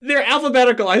They're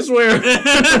alphabetical, I swear.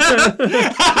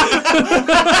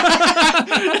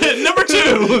 Number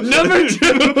 2. Number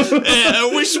 2.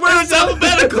 We swear it's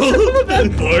alphabetical.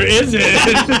 Or is it?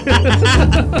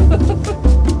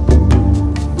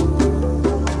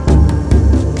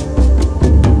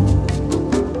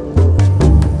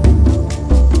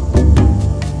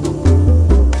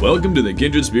 Welcome to the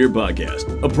Kindred Spirit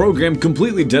Podcast, a program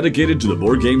completely dedicated to the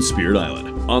board game Spirit Island.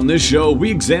 On this show, we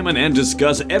examine and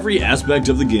discuss every aspect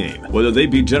of the game, whether they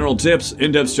be general tips,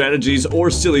 in-depth strategies, or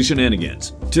silly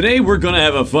shenanigans. Today, we're gonna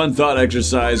have a fun thought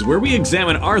exercise where we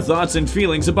examine our thoughts and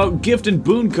feelings about gift and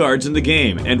boon cards in the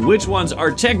game, and which ones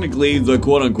are technically the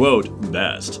quote-unquote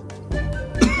best.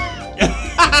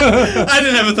 I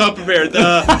didn't have a thought prepared.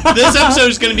 This episode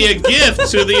is going to be a gift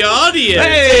to the audience.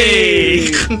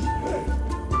 Hey!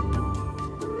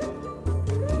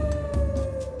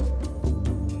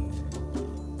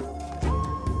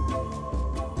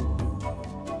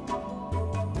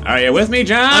 Are you with me,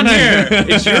 John? I'm here.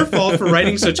 It's your fault for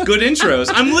writing such good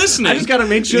intros. I'm listening. I just gotta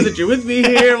make sure that you're with me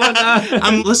here.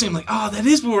 I'm listening. I'm like, oh, that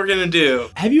is what we're gonna do.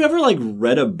 Have you ever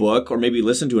read a book or maybe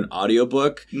listened to an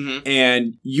audiobook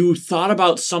and you thought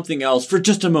about something else for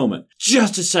just a moment,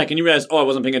 just a second? You realize, oh, I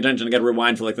wasn't paying attention. I gotta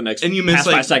rewind for the next and you missed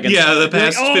 5 seconds. Yeah, the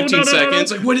past 15 no.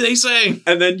 seconds. Like, what did they say?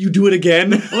 And then you do it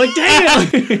again. I'm like,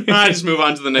 damn. I just move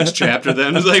on to the next chapter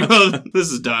then. It's like, well, this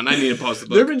is done. I need to pause the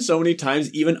book. There have been so many times,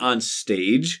 even on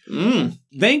stage.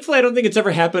 Thankfully, I don't think it's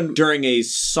ever happened during a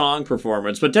song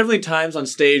performance, but definitely times on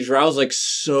stage where I was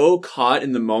so caught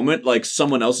in the moment,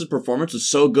 someone else's performance was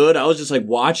so good. I was just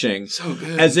watching so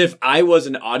good. As if I was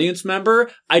an audience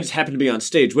member. I just happened to be on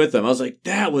stage with them. I was like,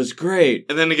 that was great.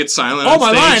 And then it gets silent on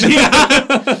stage. Line.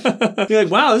 Yeah. You're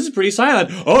like, wow, this is pretty silent.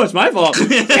 Oh, it's my fault.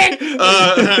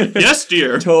 Yes,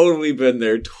 dear. Totally been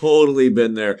there.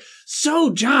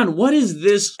 So, John, what is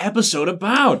this episode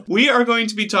about? We are going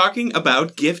to be talking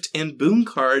about gift and boon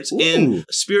cards in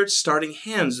Spirit's Starting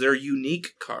Hands. They're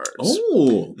unique cards.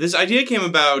 Oh. This idea came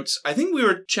about, I think we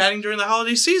were chatting during the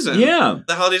holiday season. Yeah.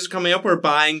 The holidays are coming up. We're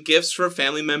buying gifts for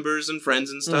family members and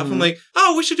friends and stuff. I'm like,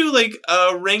 oh, we should do a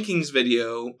rankings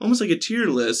video. Almost like a tier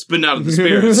list, but not of the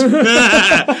spirits.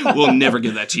 We'll never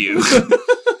give that to you.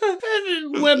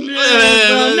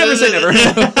 Never say never.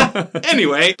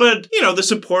 Anyway, but the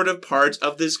supportive part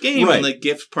of this game and the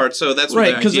gift part, so that's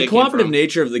where because the cooperative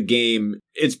nature of the game,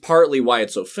 it's partly why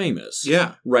it's so famous.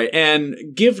 Yeah. Right. And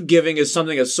gift giving is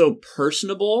something that's so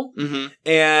personable.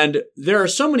 And there are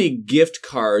so many gift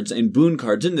cards and boon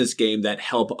cards in this game that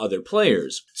help other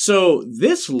players. So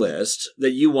this list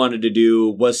that you wanted to do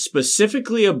was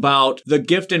specifically about the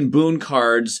gift and boon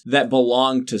cards that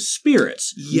belong to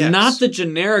spirits. Yes. Not the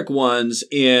generic ones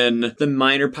in the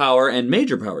minor power and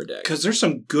major power decks. Because there's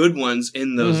some good ones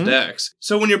in those decks.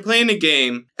 So when you're playing a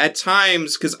game, at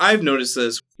times, because I've noticed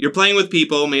this, you're playing with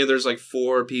people, maybe there's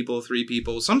 4 people, 3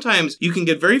 people. Sometimes you can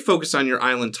get very focused on your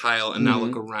island tile and not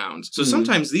look around. So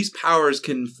sometimes these powers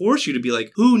can force you to be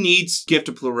like, who needs gift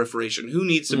of proliferation? Who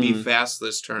needs to be fast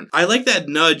this turn? I like that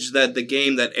nudge that the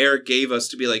game that Eric gave us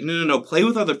to be like, no, play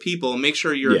with other people and make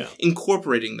sure you're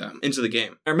incorporating them into the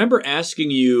game. I remember asking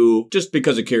you, just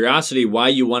because of curiosity, why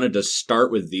you wanted to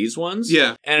start with these ones.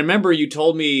 Yeah. And I remember you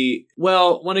told me,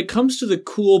 well, when it comes to the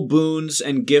cool boons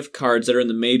and gift cards that are in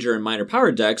the major and minor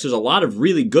power decks, there's a lot of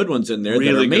really good ones in there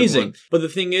that are amazing. But the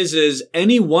thing is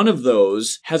any one of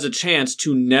those has a chance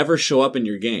to never show up in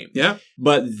your game. Yeah.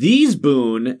 But these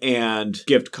boon and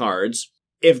gift cards,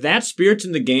 if that spirit's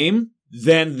in the game,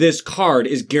 then this card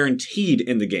is guaranteed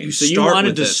in the game. So you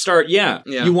wanted to start,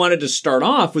 you wanted to start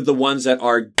off with the ones that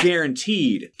are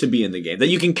guaranteed to be in the game, that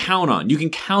you can count on. You can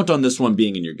count on this one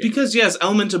being in your game. Because, yes,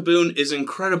 Element of Boon is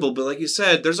incredible, but like you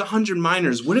said, there's 100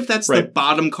 minors. What if that's the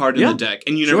bottom card in the deck,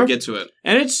 and you never get to it?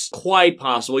 And it's quite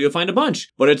possible you'll find a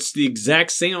bunch, but it's the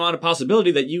exact same amount of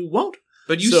possibility that you won't.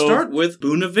 But you start with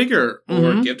Boon of Vigor,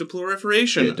 or Gift of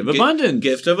Proliferation. Gift of Abundance.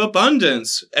 Gift of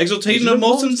Abundance. Exaltation of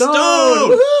Molten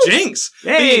Stone. Jinx.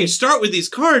 Hey! You start with these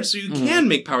cards so you can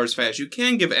make powers fast. You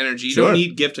can give energy. You don't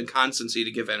need Gift of Constancy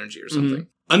to give energy or something.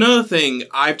 Another thing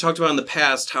I've talked about in the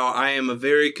past, how I am a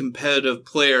very competitive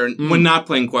player when not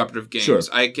playing cooperative games. Sure.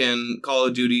 I can Call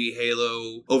of Duty,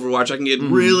 Halo, Overwatch, I can get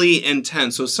really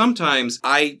intense. So sometimes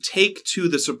I take to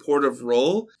the supportive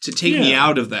role to take me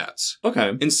out of that.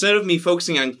 Okay. Instead of me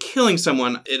focusing on killing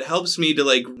someone, it helps me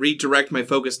to redirect my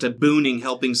focus to booning,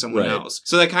 helping someone else.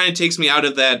 So that kind of takes me out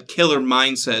of that killer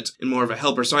mindset and more of a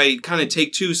helper. So I kind of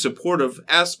take two supportive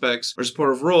aspects or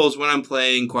supportive roles when I'm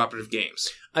playing cooperative games.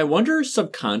 I wonder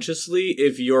subconsciously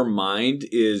if your mind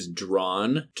is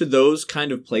drawn to those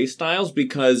kind of play styles,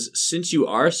 because since you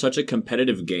are such a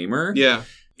competitive gamer,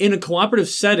 in a cooperative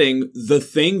setting, the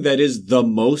thing that is the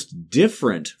most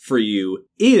different for you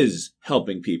is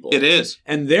helping people. It is.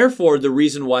 And therefore, the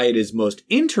reason why it is most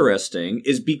interesting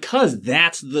is because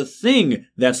that's the thing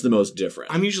that's the most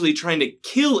different. I'm usually trying to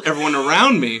kill everyone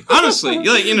around me. Honestly,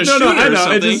 you're like in a shooter I or know.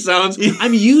 something. It just sounds.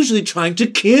 I'm usually trying to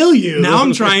kill you. Now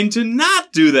I'm trying to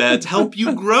not do that to help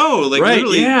you grow, like Right,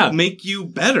 literally yeah. make you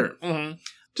better. Mhm.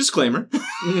 Disclaimer.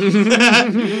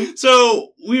 So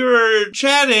we were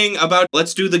chatting about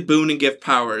let's do the boon and gift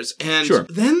powers, and Sure.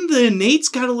 then the innates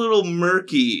got a little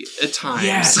murky at times.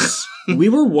 Yes. We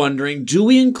were wondering, do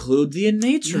we include the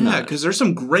innates or Yeah, not? because there's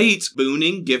some great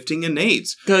booning, gifting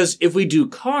innates. Because if we do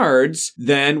cards,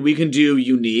 then we can do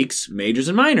uniques, majors,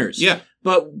 and minors. Yeah.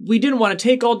 But we didn't want to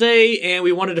take all day, and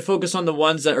we wanted to focus on the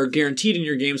ones that are guaranteed in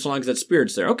your game so long as that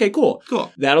spirit's there. Okay, cool.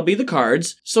 Cool. That'll be the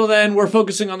cards. So then we're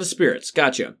focusing on the spirits.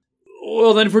 Gotcha.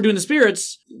 Well, then if we're doing the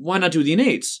spirits, why not do the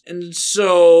innates? And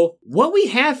so what we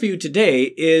have for you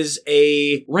today is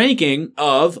a ranking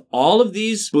of all of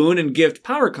these boon and gift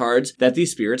power cards that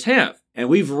these spirits have. And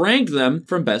we've ranked them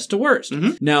from best to worst.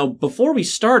 Mhm. Now, before we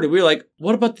started, we were like,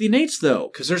 what about the innates though?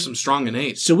 Because there's some strong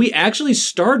innates. So we actually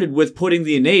started with putting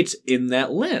the innates in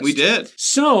that list. We did.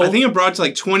 So I think it brought to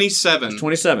like 27.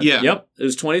 27. Yeah. Yep. It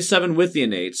was 27 with the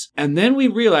innates. And then we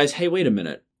realized, hey, wait a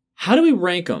minute. How do we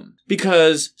rank them?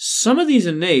 Because some of these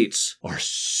innates are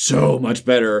so much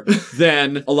better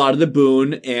than a lot of the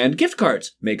boon and gift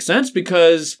cards. Makes sense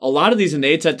because a lot of these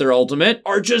innates at their ultimate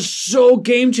are just so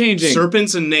game changing.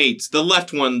 Serpents and Nates. The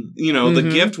left one, the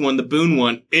Mhm. gift one, the boon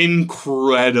one,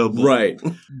 incredible. Right.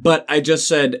 But I just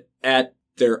said at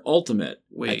their ultimate.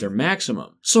 Wait. At their maximum.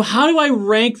 So how do I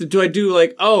rank? Do I do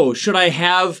like, should I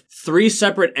have 3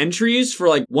 separate entries for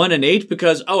like 1 innate?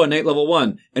 Because, innate level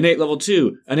 1, innate level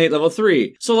 2, innate level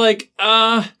 3. So like,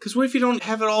 Because what if you don't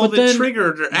have it all of But it then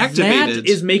triggered or activated? that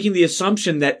is making the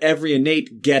assumption that every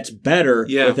innate gets better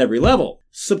Yeah. with every level.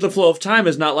 Slip the Flow of Time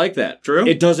is not like that. True.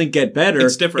 It doesn't get better.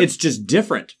 It's different. It's just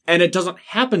different. And it doesn't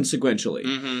happen sequentially.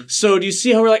 Mm-hmm. So do you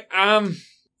see how we're like,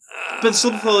 But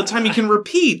slip flow of time you can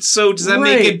repeat. So does that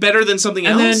make Right. it better than something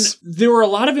And else? then there were a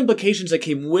lot of implications that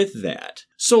came with that.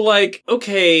 So like,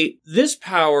 okay, this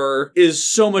power is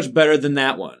so much better than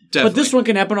that one. Definitely. But this one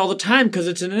can happen all the time because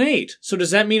it's an innate. So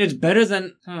does that mean it's better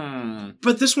than...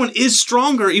 But this one is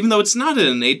stronger, even though it's not an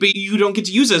innate, but you don't get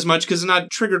to use it as much because it's not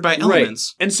triggered by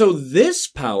elements. Right. And so this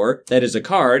power, that is a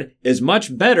card, is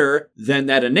much better than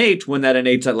that innate when that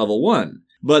innate's at level 1.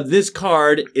 But this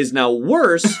card is now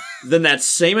worse than that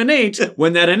same innate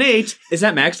when that innate is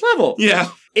at max level. Yeah.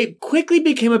 It quickly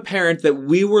became apparent that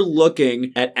we were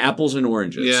looking at apples and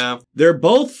oranges. Yeah. They're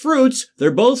both fruits,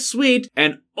 they're both sweet,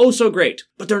 and oh so great,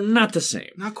 but they're not the same.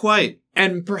 Not quite.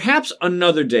 And perhaps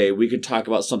another day we could talk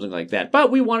about something like that,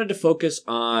 but we wanted to focus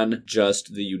on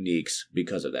just the uniques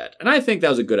because of that. And I think that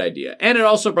was a good idea. And it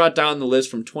also brought down the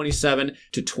list from 27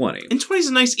 to 20. And 20 is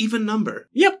a nice even number.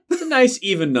 Yep, it's a nice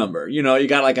even number. You know, you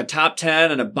got like a top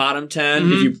 10 and a bottom 10,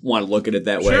 if you want to look at it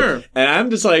that way. Sure. And I'm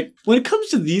just like, when it comes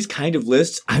to these kind of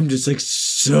lists, I'm just like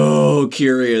so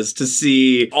curious to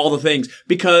see all the things.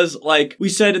 Because like we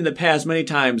said in the past many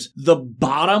times, the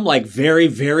bottom, like very,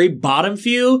 very bottom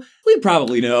few, we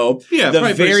probably know. Yeah, the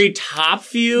probably very top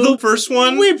few, The first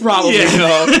one? we probably Yeah.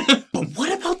 know. But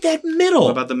what about that middle?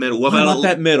 What about the middle? What about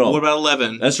that middle? What about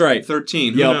 11? That's right.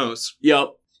 13? Yep. Who knows? Yep.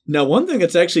 Now, one thing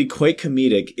that's actually quite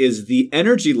comedic is the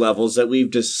energy levels that we've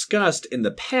discussed in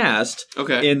the past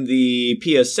Okay. in the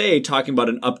PSA talking about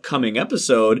an upcoming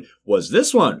episode was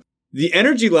this one. The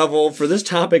energy level for this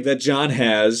topic that John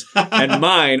has and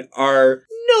mine are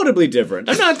notably different.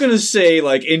 I'm not going to say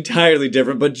like entirely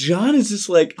different, but John is just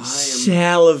like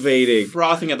salivating.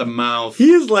 Frothing at the mouth.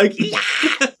 He is like, yeah!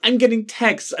 I'm getting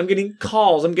texts, I'm getting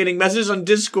calls, I'm getting messages on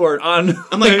Discord on...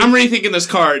 I'm like, I'm rethinking this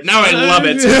card. Now I love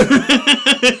it.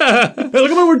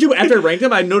 Look at what we're doing. After I ranked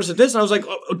them, I noticed this, and I was like,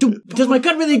 dude, does my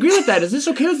gut really agree with that? Is this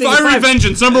okay with being Fiery 5?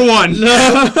 Vengeance, number 1.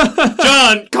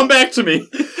 John, come back to me.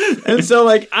 And so,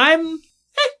 like, I'm...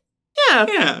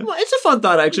 Yeah. Well, it's a fun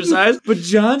thought exercise, but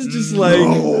John's just like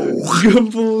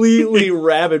completely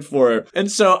rabid for it. And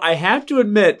so I have to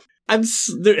admit,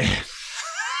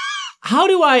 how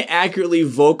do I accurately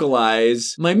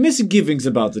vocalize my misgivings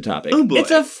about the topic? Oh boy.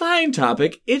 It's a fine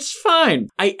topic. It's fine.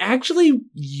 I actually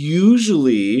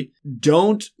usually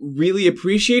don't really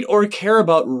appreciate or care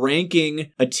about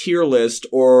ranking a tier list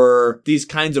or these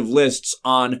kinds of lists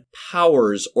on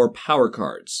powers or power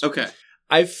cards. Okay.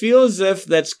 I feel as if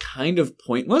that's kind of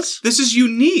pointless. This is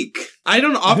unique. I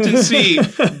don't often see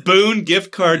Boon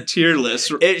gift card tier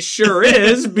lists. It sure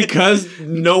is, because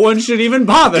no one should even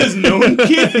bother. Because no one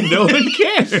cares. No one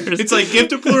cares. It's like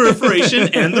gift of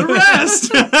proliferation and the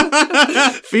rest.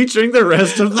 Featuring the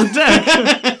rest of the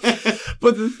deck.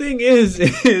 But the thing is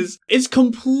it's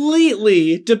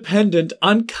completely dependent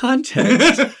on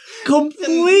context.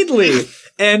 Completely.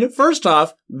 And first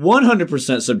off,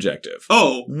 100% subjective.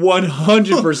 Oh.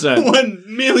 100%.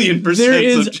 1,000,000% There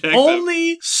is subjective.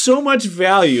 only so much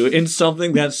value in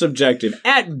something that's subjective.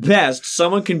 At best,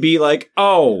 someone can be like,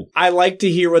 oh, I like to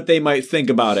hear what they might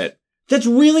think about it. That's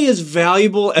really as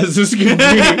valuable as this can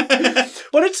be.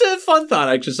 But it's a fun thought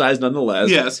exercise nonetheless.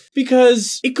 Yes.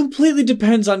 Because it completely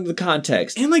depends on the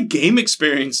context. And like game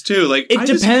experience too. Like It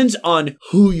depends on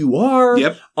who you are,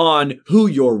 Yep. on who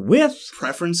you're with,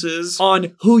 preferences.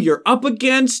 on who you're up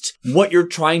against, what you're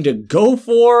trying to go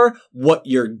for, what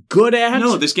you're good at.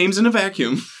 No, this game's in a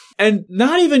vacuum. And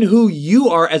not even who you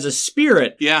are as a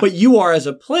spirit, but you are as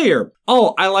a player.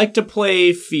 Oh, I like to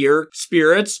play fear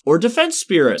spirits or defense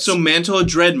spirits. So Mantle of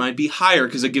Dread might be higher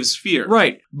because it gives fear.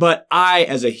 Right. But I,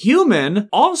 as a human,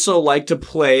 also like to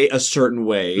play a certain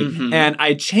way. Mhm. And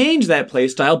I change that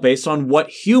playstyle based on what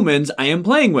humans I am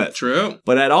playing with. True.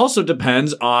 But that also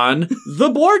depends on the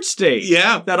board state.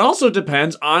 Yeah. That also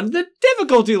depends on the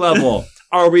difficulty level.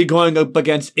 Are we going up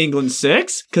against England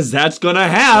 6? Because that's going to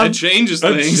have It changes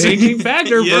a things. changing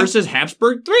factor Yeah. versus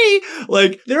Habsburg 3.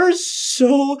 Like, there are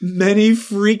so many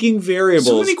freaking variables.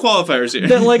 So many qualifiers here.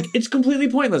 That, like, it's completely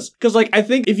pointless. Because, like, I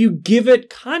think if you give it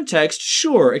context,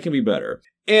 sure, it can be better.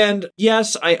 And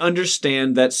yes, I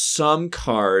understand that some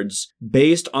cards,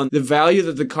 based on the value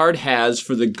that the card has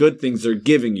for the good things they're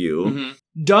giving you,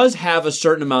 does have a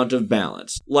certain amount of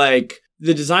balance. Like,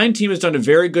 the design team has done a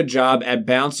very good job at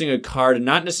balancing a card,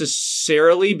 not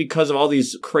necessarily because of all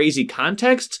these crazy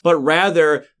contexts, but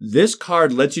rather this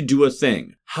card lets you do a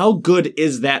thing. How good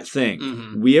is that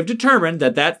thing? We have determined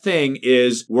that that thing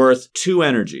is worth 2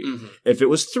 energy. If it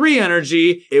was 3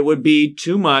 energy, it would be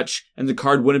too much and the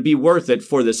card wouldn't be worth it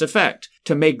for this effect.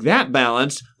 To make that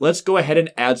balanced, let's go ahead and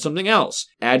add something else.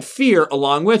 Add fear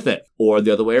along with it. Or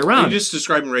the other way around. You're just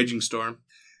describing Raging Storm.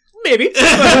 Maybe.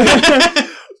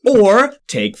 Or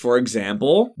take, for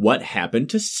example, what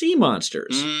happened to sea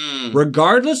monsters.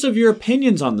 Regardless of your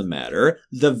opinions on the matter,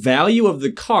 the value of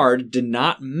the card did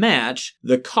not match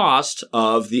the cost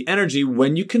of the energy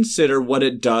when you consider what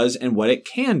it does and what it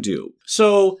can do.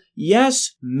 So,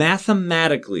 yes,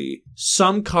 mathematically,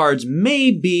 some cards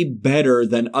may be better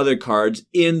than other cards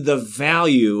in the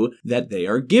value that they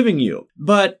are giving you.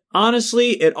 But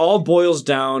honestly, it all boils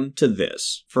down to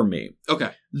this for me.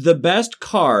 Okay. The best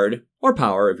card, or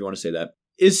power if you want to say that,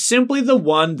 is simply the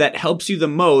one that helps you the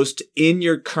most in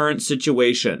your current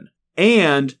situation.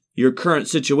 And your current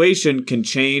situation can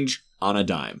change on a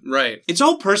dime. Right. It's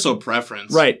all personal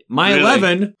preference. Right. My Really.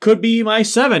 11 could be my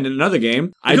 7 in another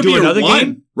game. I could do be your another 1.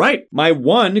 game. Right. My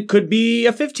 1 could be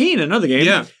a 15 in another game.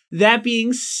 Yeah. That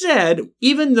being said,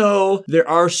 even though there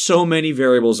are so many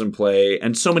variables in play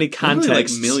and so many Probably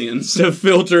contexts like millions. to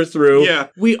filter through, Yeah.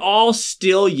 we all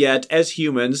still yet, as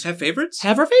humans, Have favorites?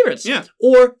 have our favorites. Yeah.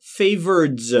 Or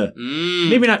favoreds.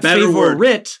 Maybe not better favorite,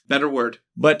 word. Better word.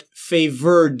 but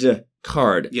favored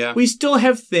card. Yeah. We still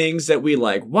have things that we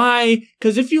like. Why?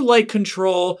 Because if you like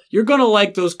control, you're going to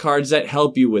like those cards that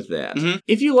help you with that.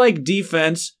 If you like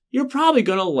defense, you're probably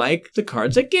going to like the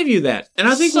cards that give you that. And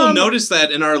I think we'll notice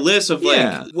that in our list of like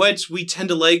Yeah. what we tend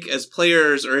to like as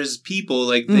players or as people.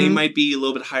 Like they might be a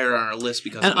little bit higher on our list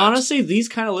because And of that. honestly, these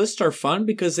kind of lists are fun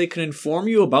because they can inform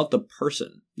you about the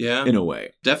person Yeah. in a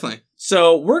way. Definitely.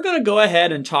 So we're going to go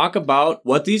ahead and talk about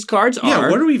what these cards are. Yeah,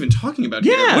 what are we even talking about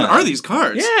here? Yeah. What are these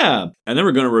cards? Yeah. And then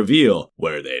we're going to reveal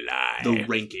where they lie. The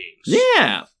rankings.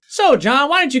 Yeah. So, John,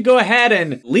 why don't you go ahead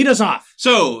and lead us off?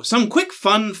 So, some quick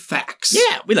fun facts.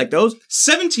 Yeah, we like those.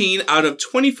 17 out of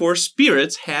 24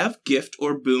 spirits have gift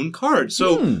or boon cards.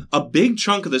 So, a big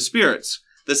chunk of the spirits.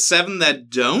 The 7 that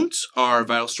don't are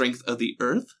Vital Strength of the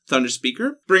Earth, Thunder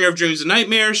Speaker, Bringer of Dreams and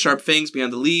Nightmares, Sharp Fangs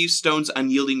Beyond the Leaves, Stone's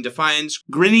Unyielding Defiance,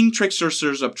 Grinning Trickster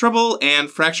Stirs Up Trouble,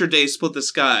 and Fractured Day Split the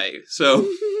Sky. So,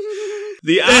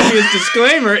 The obvious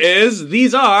disclaimer is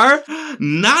these are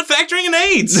not factoring in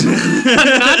AIDS.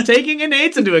 not taking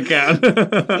innate into account.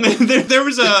 there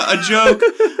was a joke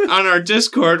on our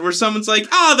Discord where someone's like,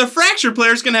 the Fracture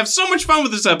player's gonna have so much fun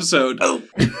with this episode. Oh.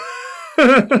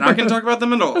 We're not going to talk about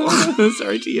them at all.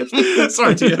 Sorry, TFs.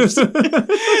 Sorry, TFs.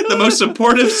 The most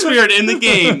supportive spirit in the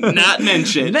game, not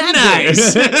mentioned.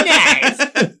 Nice.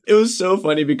 Nice. It was so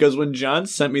funny because when John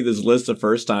sent me this list the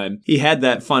first time, he had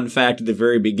that fun fact at the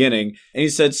very beginning, and he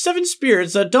said 7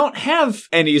 spirits that don't have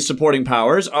any supporting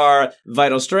powers are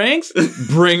Vital Strength,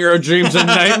 Bringer of Dreams and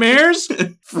Nightmares,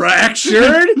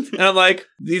 Fractured, and I'm like,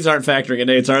 these aren't factoring in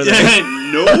 8s, are they?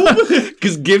 No.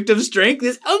 Because Gift of Strength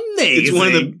is amazing. It's one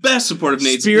of the best supportive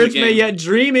nates Spirits in the May game. Yet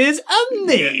Dream is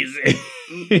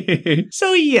amazing.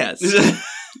 So yes.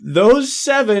 Those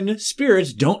 7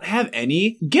 spirits don't have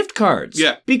any gift cards.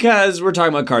 Yeah. Because we're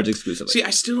talking about cards exclusively. See, I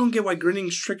still don't get why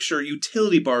Grinning Trickster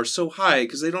utility bar is so high,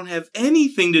 because they don't have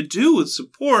anything to do with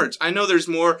support. I know there's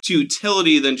more to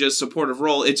utility than just supportive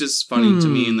role. It's just funny to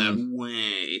me in that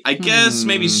way. I guess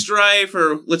maybe Strife,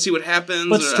 or let's see what happens.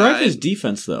 But Strife is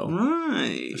defense, though.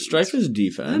 Right. Strife is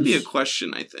defense. That'd be a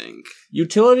question, I think.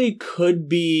 Utility could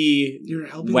be You're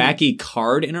helping wacky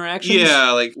card interactions.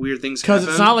 Yeah, like weird things Because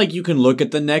happen. it's not like you can look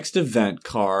at the next event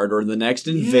card or the next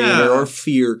invader Yeah. or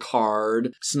fear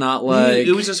card. It's not like...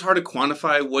 It was just hard to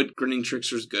quantify what Grinning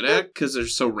Trickster's good at, because they're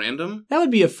so random. That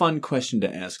would be a fun question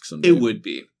to ask someday. It would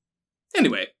be.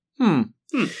 Anyway.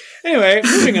 Anyway,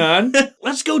 moving on.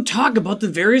 Let's go talk about the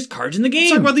various cards in the game.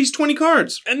 Let's talk about these 20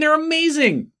 cards. And they're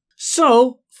amazing.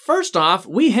 So, first off,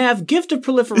 we have Gift of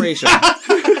Proliferation.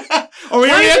 Are we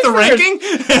already at the ranking?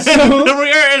 So- Are we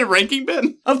already at a ranking,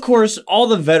 Ben? Of course, all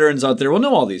the veterans out there will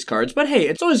know all these cards, but hey,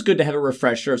 it's always good to have a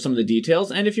refresher of some of the details,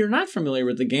 and if you're not familiar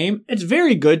with the game, it's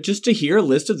very good just to hear a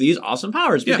list of these awesome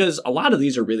powers, Yeah. because a lot of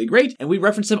these are really great, and we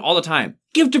reference them all the time.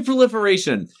 Gift of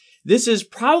Proliferation. This is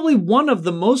probably one of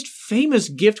the most famous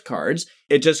gift cards.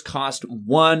 It just costs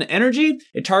 1 energy,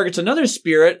 it targets another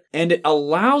spirit, and it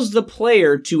allows the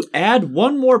player to add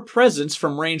 1 more presence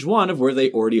from range 1 of where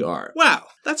they already are. Wow,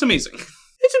 that's amazing.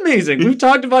 It's amazing. We've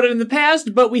talked about it in the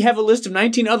past, but we have a list of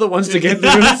 19 other ones to get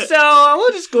through, so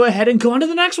we'll just go ahead and go on to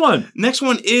the next one. Next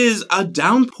one is a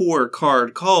downpour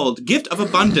card called Gift of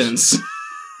Abundance.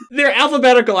 They're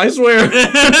alphabetical, I swear.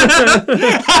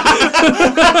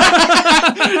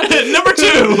 Number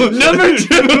 2. Number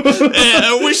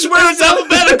 2. We swear it's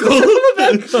alphabetical.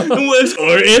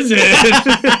 Or is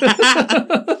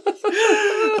it?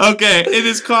 Okay, it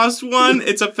is cost 1.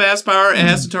 It's a fast power. It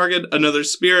has to target another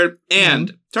spirit.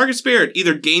 And target spirit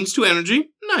either gains 2 energy,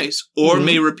 nice, or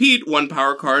may repeat 1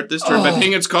 power card this turn by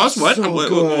paying its cost. What? So What?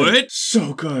 good. What?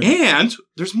 So good. And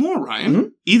there's more,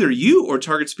 Ryan. Either you or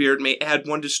target spirit may add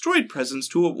 1 destroyed presence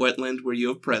to a wetland where you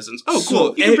have presence. Oh, So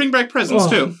cool. You can bring back presence,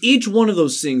 too. Each one of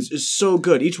those things is so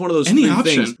good. Each one of those Any 3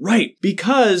 option. things. Right.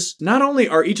 Because not only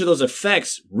are each of those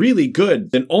effects really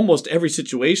good in almost every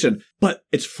situation, but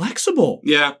it's flexible.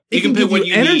 Yeah. It You can give pick what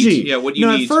you energy. need. Yeah, what you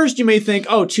Now, need. at first, you may think,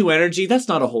 oh, 2 energy, that's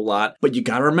not a whole lot. But you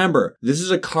gotta remember, this is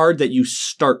a card that you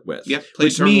start with. Yep, play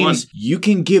which turn means 1. you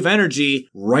can give energy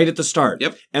right at the start.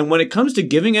 Yep. And when it comes to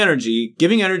giving energy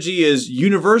is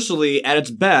universally at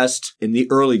its best in the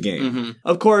early game. Mm-hmm.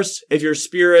 Of course, if your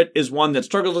spirit is one that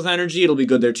struggles with energy, it'll be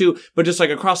good there too. But just like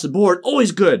across the board,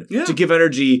 always good Yeah. to give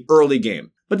energy early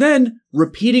game. But then,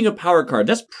 repeating a power card,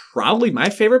 that's probably my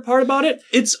favorite part about it.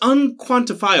 It's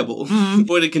unquantifiable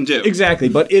what it can do. Exactly,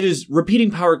 but it is,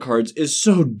 repeating power cards is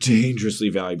so dangerously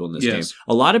valuable in this Yes. game.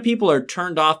 A lot of people are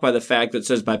turned off by the fact that it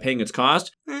says by paying its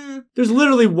cost. There's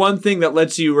literally one thing that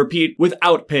lets you repeat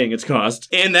without paying its cost.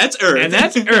 And that's Earth. And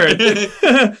that's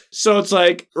Earth. So it's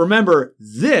like, remember,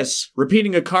 this,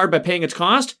 repeating a card by paying its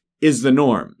cost, is the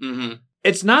norm. Mm-hmm.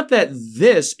 It's not that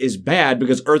this is bad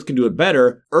because Earth can do it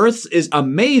better. Earth's is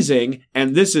amazing,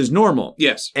 and this is normal.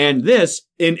 Yes. And this,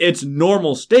 in its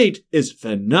normal state, is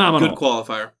phenomenal. Good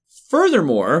qualifier.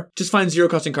 Furthermore, just find 0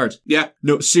 costing cards. Yeah.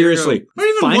 No, seriously. Or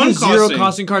even Find 1 0 costing.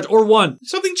 costing cards, or 1.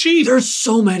 Something cheap. There's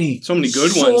so many. So many good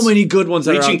So ones. many good ones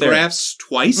that are Reaching out there. graphs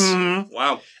twice? Mhm.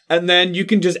 Wow. And then you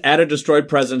can just add a destroyed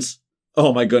presence.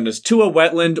 Oh my goodness. To a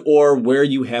wetland or where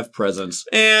you have presence.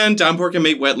 And downpour can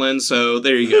make wetlands, so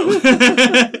there you go.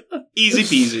 Easy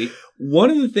peasy.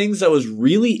 One of the things that was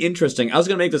really interesting, I was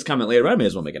going to make this comment later, but I may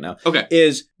as well make it now, Okay.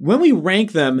 is when we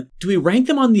rank them, do we rank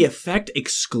them on the effect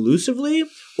exclusively?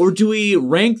 Or do we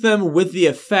rank them with the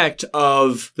effect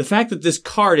of the fact that this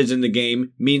card is in the game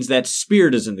means that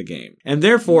spirit is in the game? And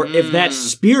therefore, if that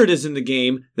spirit is in the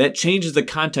game, that changes the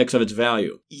context of its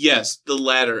value. Yes, the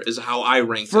latter is how I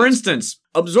rank For it. instance,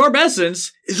 Absorb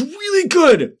Essence is really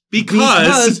good.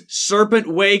 Because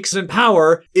Serpent Wakes and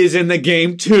Power is in the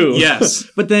game too. Yes.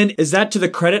 But then, is that to the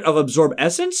credit of Absorb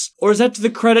Essence? Or is that to the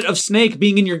credit of Snake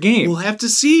being in your game? We'll have to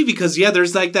see, because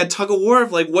there's like that tug of war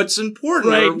of like what's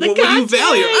important, Right. or what do you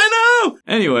value? I know!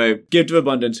 Anyway, Gift of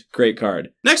Abundance, great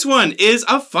card. Next one is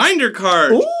a Finder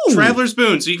card. Ooh. Traveler's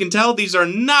Boon. So you can tell these are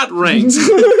not ranked.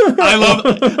 I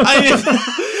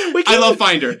love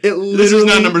Finder. This is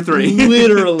not number 3.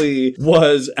 literally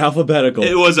was alphabetical.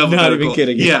 It was alphabetical. Not even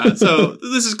kidding. Yeah, so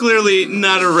this is clearly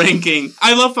not a ranking.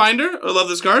 I love Finder. I love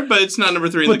this card, but it's not number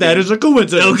 3 in But the game. that is a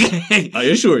coincidence. Okay. I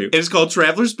assure you. It is called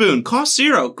Traveler's Boon. Cost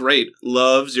 0. Great.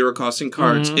 Love 0 costing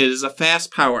cards. Mm-hmm. It is a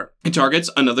fast power. It targets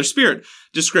another spirit.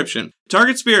 Description.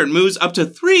 Target spirit moves up to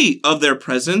 3 of their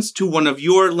presence to one of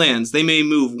your lands. They may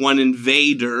move 1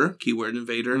 invader, keyword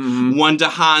invader, 1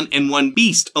 Dahan, and 1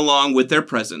 beast along with their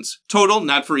presence. Total,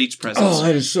 not for each presence. Oh,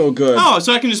 that is so good. Oh,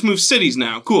 so I can just move cities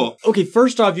now. Cool. Okay,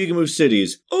 first off, you can move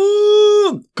cities.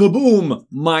 Oh, kaboom.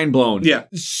 Mind blown. Yeah.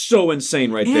 So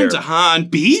insane right there. And Dahan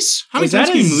beast? How many Was times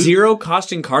that can a you move? 0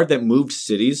 costing card that moved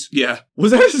cities? Yeah.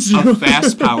 Was that a 0? A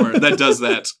fast power that does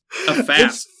that. A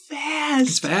fast. Fast.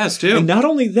 It's fast, too. And not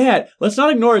only that, let's not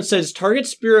ignore it says target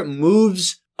spirit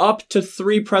moves up to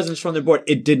 3 presents from their board.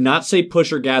 It did not say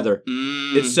push or gather.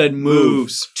 It said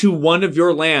moves to one of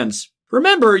your lands.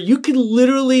 Remember, you can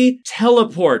literally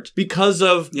teleport because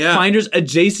of Finder's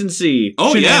adjacency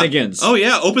shenanigans. Oh,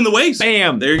 yeah. Open the ways.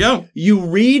 Bam. There you go. You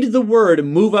read the word,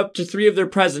 move up to 3 of their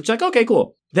presents. Like, okay,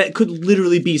 cool. That could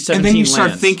literally be 17 And then you lands.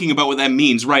 start thinking about what that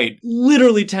means, right?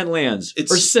 Literally 10 lands.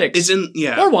 Or 6. It's in,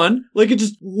 Or 1. Like, it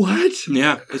just, what?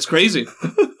 Yeah, it's crazy.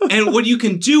 And what you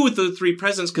can do with the 3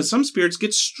 presents, because some spirits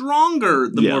get stronger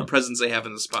the more presents they have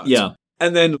in the spots. Yeah.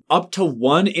 And then up to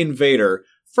 1 invader.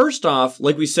 First off,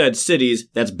 like we said, cities,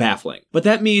 that's baffling. But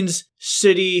that means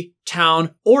city,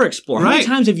 town, or explore. How many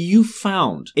times have you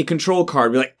found a control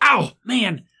card? Be like, ow,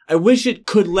 man, I wish it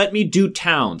could let me do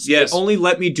towns. Yes. It only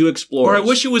let me do explorers. Or I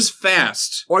wish it was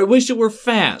fast. Or I wish it were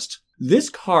fast.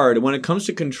 This card, when it comes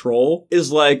to control,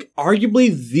 is like arguably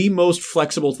the most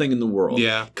flexible thing in the world.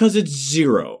 Yeah. Because it's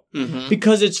 0. Mm-hmm.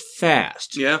 Because it's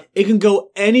fast. Yeah. It can go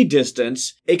any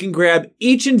distance. It can grab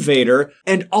each invader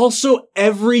and also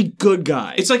every good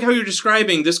guy. It's like how you're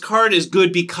describing this card is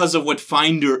good because of what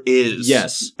Finder is.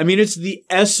 Yes. I mean, it's the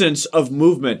essence of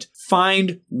movement.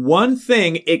 Find one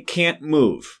thing it can't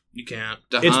move. You can't.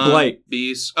 It's Blight.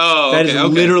 Beast. Oh, That is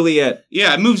literally it.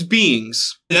 Yeah, it moves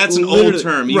beings. That's an Literally- old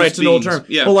term. Right, it's an old term.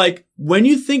 Yeah. But like, when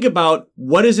you think about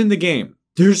what is in the game,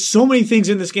 there's so many things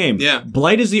in this game. Yeah.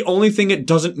 Blight is the only thing it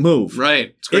doesn't move.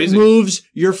 Right. It's crazy. It moves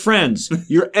your friends,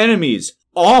 your enemies,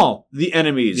 all the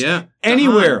enemies. Yeah.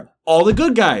 Anywhere. All the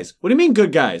good guys. What do you mean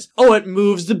good guys? Oh, it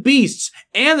moves the beasts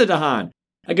and the Dahan.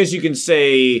 I guess you can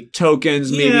say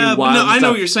tokens, maybe yeah, wild. no, I know stuff.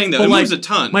 what you're saying, though. But It like, moves a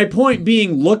ton. My point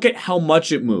being, look at how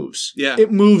much it moves. Yeah.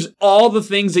 It moves all the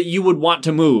things that you would want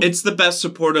to move. It's the best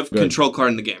supportive control card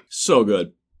in the game. So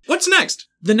good. What's next?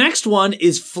 The next one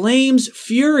is Flames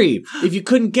Fury. If you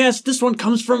couldn't guess, this one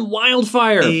comes from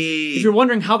Wildfire. Hey. If you're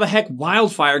wondering how the heck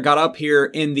Wildfire got up here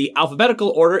in the alphabetical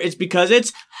order, it's because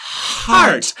it's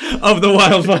Heart of the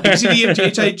Wildfire.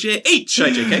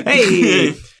 C-D-F-G-H-I-J-H-I-J-K.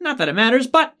 Hey! Not that it matters,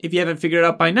 but if you haven't figured it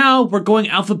out by now, we're going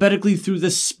alphabetically through the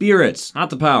spirits,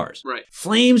 not the powers. Right.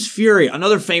 Flames Fury,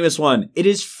 another famous one. It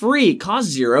is free, cost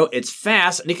 0, it's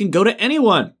fast, and it can go to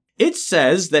anyone. It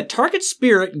says that target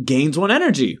spirit gains 1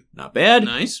 energy. Not bad.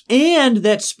 Nice. And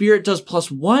that spirit does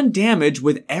 +1 damage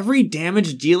with every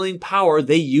damage dealing power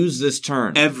they use this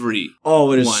turn.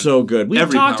 Oh, it is so good.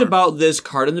 We've talked about this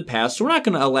card in the past, so we're not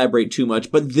going to elaborate too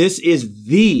much, but this is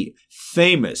the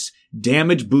famous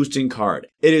damage boosting card.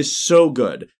 It is so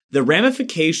good. The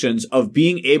ramifications of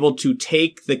being able to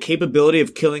take the capability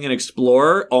of killing an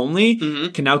explorer only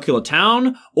can now kill a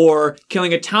town, or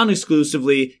killing a town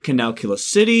exclusively can now kill a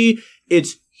city.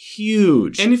 It's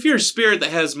huge. And if you're a spirit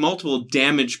that has multiple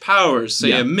damage powers,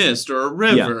 say a mist or a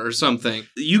river or something,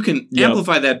 you can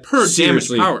amplify that per damage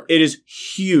power. It is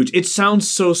huge. It sounds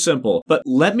so simple, but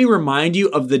let me remind you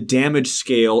of the damage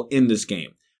scale in this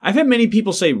game. I've had many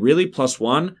people say, really,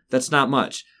 +1? That's not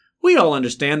much. We all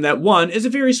understand that 1 is a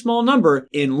very small number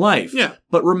in life. Yeah.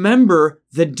 But remember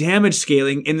the damage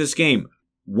scaling in this game.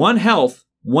 1 health,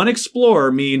 1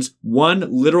 explorer means 1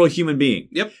 literal human being.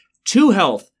 Yep. 2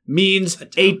 health means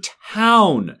a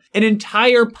town. An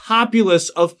entire populace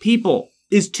of people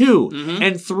is 2.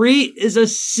 And 3 is a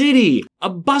city.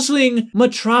 A bustling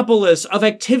metropolis of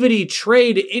activity,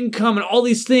 trade, income, and all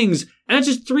these things. And that's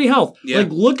just 3 health. Yeah.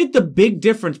 Like, look at the big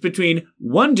difference between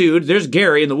 1 dude, there's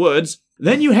Gary in the woods,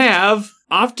 then you have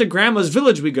off to grandma's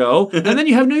village we go, and then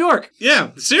you have New York. Yeah,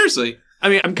 seriously. I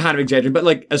mean, I'm kind of exaggerating, but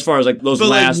like as far as like those But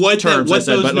last like terms what I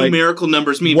said, those but like numerical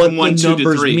numbers mean what from 1, the 2 to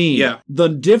numbers 3. mean. Yeah. The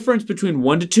difference between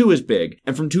 1 to 2 is big,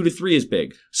 and from 2 to 3 is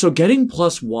big. So getting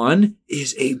 +1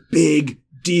 is a big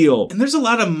deal. And there's a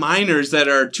lot of minors that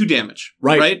are 2 damage.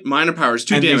 Right. Minor powers,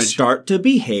 2 and damage. they start to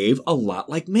behave a lot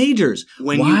like majors.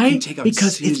 When you Why? can take out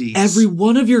because cities. it's every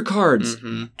one of your cards.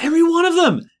 Mhm. Every one of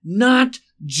them. Not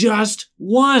just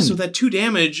one. So that 2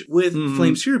 damage with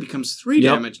Flame Sphere becomes 3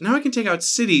 Yep. damage. Now I can take out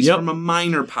cities Yep. from a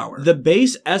minor power. The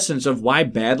base essence of why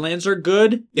Badlands are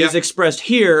good is Yeah. expressed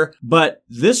here, but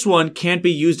this one can't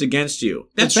be used against you.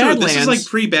 That's The true. Badlands, This is like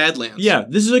pre-Badlands. Yeah,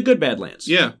 this is a good Badlands.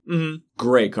 Yeah.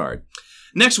 Great card.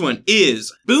 Next one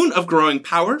is Boon of Growing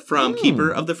Power from Keeper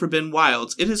of the Forbidden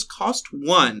Wilds. It is cost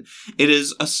 1. It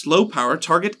is a slow power.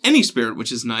 Target any spirit,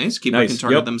 which is nice. Keeper Nice. can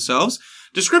target Yep. themselves.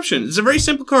 Description. It's a very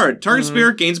simple card. Target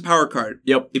spirit gains a power card.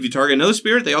 Yep. If you target another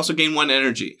spirit, they also gain 1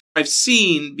 energy. I've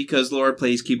seen, because Laura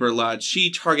plays Keeper a lot, she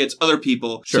targets other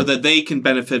people Sure. so that they can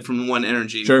benefit from 1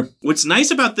 energy. Sure. What's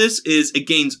nice about this is it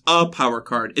gains a power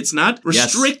card. It's not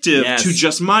restrictive Yes. to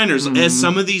just minors, as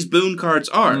some of these boon cards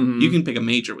are. Mhm. You can pick a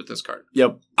major with this card.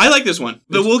 Yep. I like this one,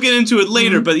 but we'll get into it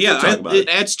later. But yeah, We'll talk about it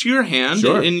adds to your hand,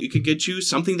 Sure. and it could get you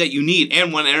something that you need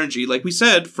and 1 energy, like we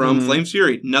said, from Flame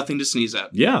Fury. Nothing to sneeze at.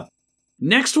 Yeah.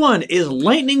 Next one is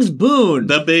Lightning's Boon.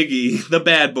 The biggie, the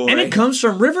bad boy. And it comes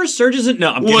from River Surges and...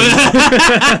 No, I'm kidding.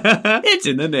 It's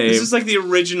in the name. This is like the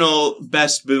original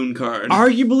best boon card.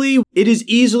 Arguably, it is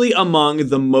easily among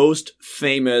the most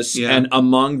famous Yeah. and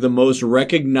among the most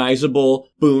recognizable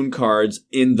boon cards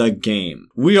in the game.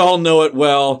 We all know it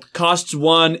well. Costs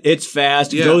 1, it's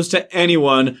fast, Yeah. goes to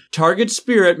anyone. Target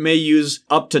spirit may use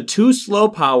up to 2 slow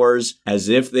powers as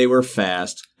if they were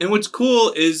fast. And what's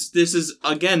cool is this is,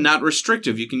 again, not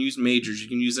restrictive. You can use majors, you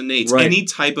can use innates, Right. any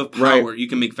type of power you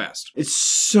can make fast. It's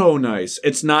so nice.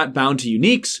 It's not bound to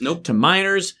uniques, Nope. to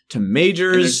minors, to And there's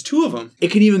majors. 2 of them. It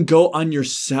can even go on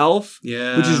yourself.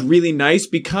 Yeah. Which is really nice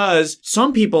because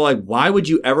some people are like, why would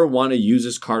you ever want to use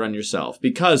this card on yourself?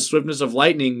 Because Swiftness of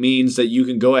Lightning means that you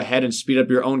can go ahead and speed up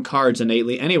your own cards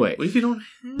innately anyway. What if you don't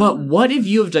have... But what if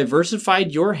you have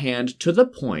diversified your hand to the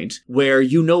point where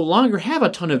you no longer have a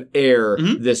ton of air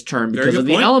this turn Very because good of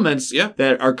the point. elements Yeah.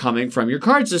 that are coming from your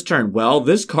cards this turn? Well,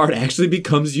 this card actually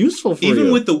becomes useful for you.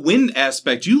 Even with the wind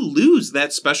aspect, you lose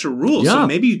that special rule. Yeah. So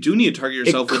maybe you do need to target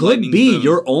yourself it with could lightning be boom.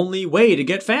 your only way to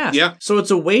get fast. Yeah. So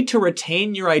it's a way to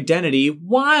retain your identity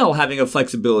while having a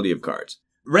flexibility of cards.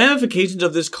 Ramifications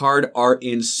of this card are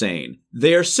insane.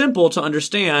 They are simple to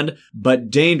understand, but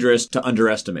dangerous to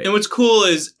underestimate. And what's cool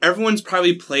is everyone's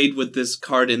probably played with this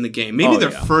card in the game. Maybe Oh,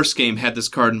 their yeah. first game had this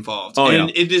card involved. Oh, and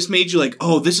yeah. it just made you like,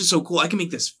 oh, this is so cool. I can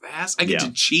make this fast. I get Yeah.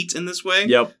 to cheat in this way.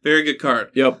 Yep. Very good card.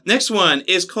 Yep. Next one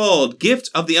is called Gift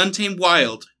of the Untamed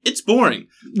Wild. It's boring.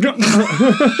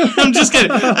 I'm just kidding.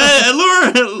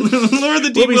 Laura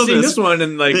the Deep We'll be seeing Wilderness. this one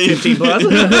in like 15 plus,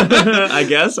 I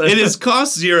guess. It is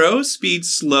cost 0, speed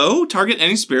slow, target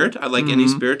any spirit. I like any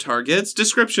spirit targets.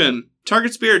 Description.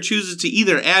 Target spirit chooses to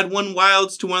either add 1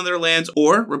 wilds to one of their lands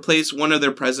or replace one of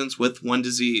their presents with 1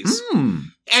 disease.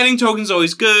 Adding tokens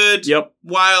always good. Yep.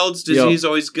 Wilds, disease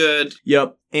always good.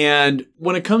 Yep. And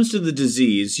when it comes to the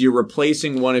disease, you're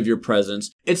replacing one of your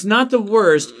presents. It's not the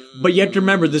worst, but you have to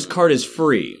remember this card is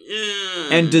free.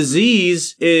 And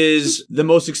disease is the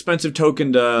most expensive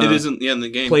token to It isn't in the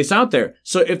game. place out there.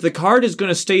 So if the card is going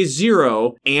to stay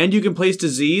 0 and you can place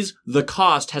disease, the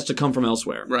cost has to come from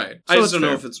elsewhere. Right. So I just it's don't know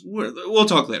fair. if it's worth it. We'll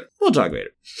talk later. We'll talk later.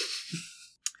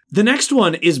 The next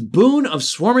one is Boon of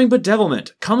Swarming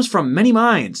Bedevilment. Comes from Many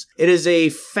Minds. It is a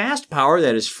fast power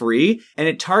that is free, and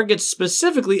it targets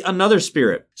specifically another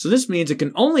spirit. So this means it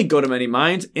can only go to Many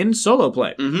Minds in solo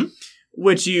play.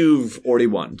 Which you've already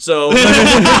won. So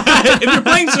If you're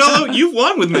playing solo, you've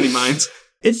won with Many Minds.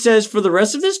 it says, for the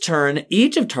rest of this turn,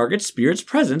 each of target spirit's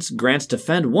presence grants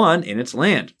defend 1 in its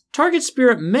land. Target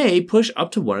spirit may push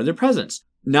up to one of their presence.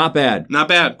 Not bad. Not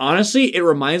bad. Honestly, it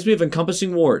reminds me of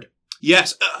Encompassing Ward.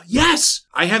 Yes. Yes!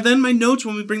 I have that in my notes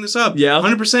when we bring this up. Yeah.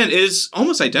 100% is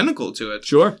almost identical to it.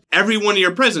 Sure. Every one of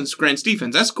your presents grants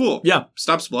defense. That's cool. Yeah.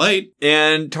 Stops blight.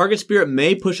 And target spirit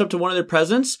may push up to one of their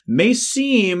presence. May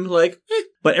seem like,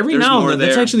 but every There's now and more then,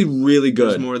 that's there. actually really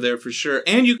There's good. more there for sure.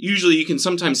 And you can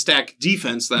sometimes stack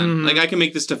defense then. Mhm. Like I can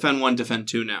make this defend 1, defend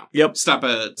 2 now. Yep. Stop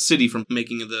a city from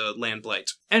making the land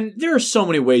blight. And there are so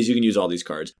many ways you can use all these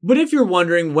cards. But if you're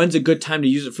wondering when's a good time to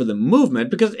use it for the movement,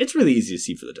 because it's really easy to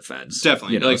see for the defense.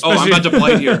 Definitely. You know, like, oh, I'm about to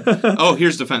blight here. Oh,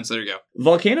 here's defense. There you go.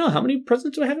 Volcano, how many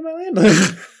presents do I have in my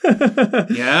land?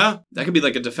 Yeah. That could be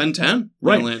like a defend 10.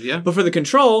 Right. in a land, yeah. But for the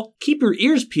control, keep your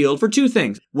ears peeled for 2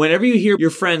 things. Whenever you hear your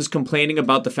friends complaining about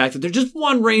about the fact that they're just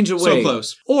one range away. So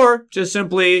close. Or just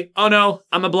simply, oh no,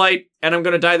 I'm a blight and I'm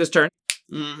going to die this turn.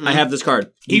 Mm-hmm. I have this card.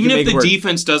 You Even can if make it the work.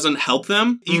 defense doesn't help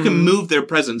them, you can move their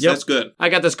presence. Yep. That's good. I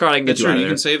got this card. I can get That's you true. out of You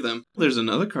there. can save them. There's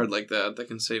another card like that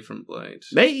can save from blight.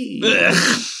 Hey.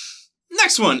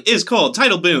 Next one is called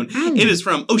Tidal Boon. It is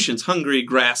from Ocean's Hungry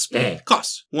Grasp.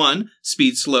 Costs 1,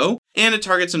 speed slow, and it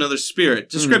targets another spirit.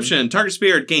 Description, target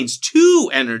spirit gains 2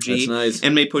 energy That's nice.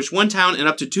 and may push 1 town and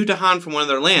up to 2 Tahan from one of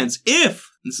their lands.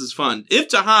 This is fun. If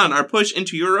Tahan are pushed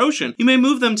into your ocean, you may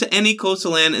move them to any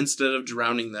coastal land instead of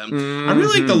drowning them. I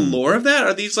really like the lore of that.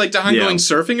 Are these like Tahan going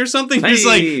surfing or something? Just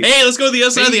like, hey, let's go to the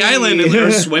other side of the island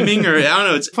or swimming or I don't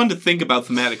know. It's fun to think about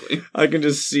thematically. I can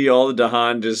just see all the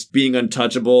Dahan just being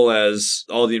untouchable as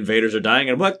all the invaders are dying.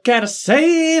 And what can I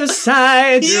say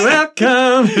besides you're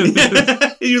welcome?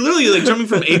 You're literally like jumping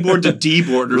from A board to D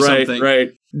board or something.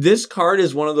 Right. This card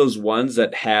is one of those ones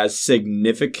that has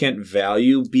significant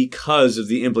value because of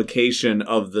the implication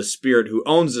of the spirit who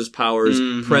owns this power's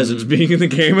presence being in the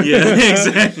game. Yeah,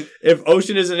 exactly. If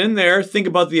Ocean isn't in there, think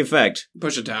about the effect.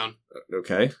 Push it down.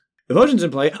 Okay. If Ocean's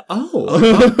in play,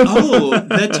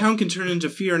 that town can turn into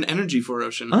fear and energy for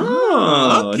Ocean.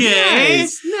 Oh, okay.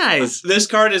 Nice. This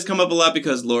card has come up a lot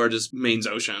because Laura just mains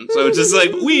Ocean. So it's just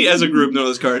like, we as a group know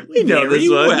this card. We know very this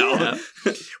one. well.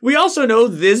 Yeah. We also know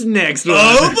this next one.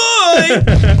 Oh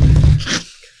boy!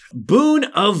 Boon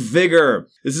of Vigor.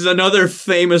 This is another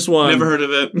famous one. Never heard of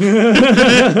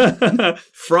it.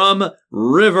 From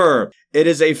River. It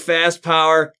is a fast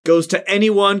power, goes to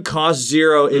anyone, costs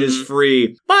 0, it is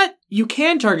free. But you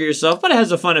can target yourself, but it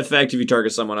has a fun effect if you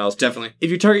target someone else. Definitely. If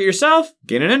you target yourself,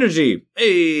 gain an energy.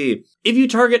 Hey. If you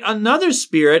target another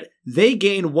spirit, they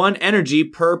gain 1 energy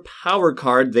per power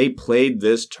card they played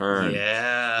this turn.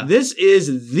 Yeah. This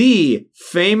is the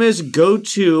famous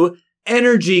go-to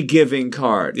energy-giving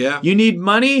card. Yeah. You need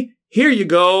money? Here you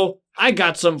go. I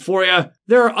got some for you.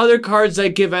 There are other cards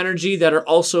that give energy that are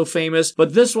also famous,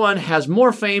 but this one has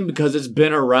more fame because it's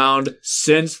been around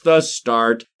since the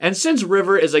start. And since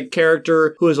River is a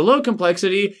character who is a low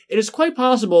complexity, it is quite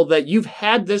possible that you've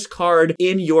had this card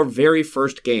in your very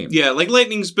first game. Yeah, like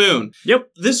Lightning's Boon. Yep.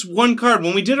 This one card,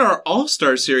 when we did our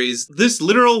All-Star series, this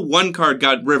literal one card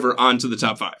got River onto the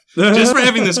top 5. Just for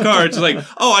having this card, it's like,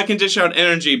 oh, I can dish out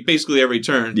energy basically every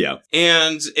turn. Yeah.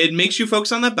 And it makes you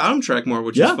focus on that bottom track more,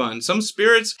 which is fun. Some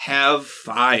spirits have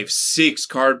 5, 6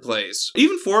 card plays,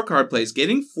 even 4 card plays.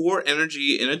 Getting 4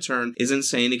 energy in a turn is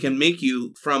insane. It can make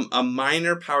you from a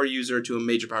minor power user to a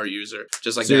major power user,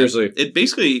 just like Seriously. that. It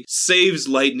basically saves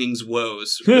Lightning's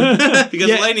woes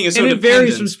because Lightning is so and it dependent.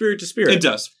 varies from spirit to spirit. It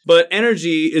does. But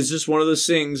energy is just one of those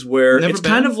things where Never it's been.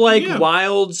 kind of like Yeah.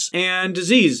 wilds and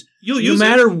disease. You'll No use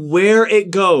matter it. where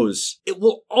it goes, it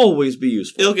will always be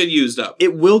useful. It'll get used up.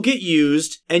 It will get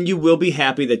used, and you will be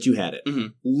happy that you had it.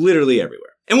 Literally everywhere.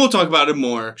 And we'll talk about it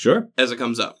more Sure. as it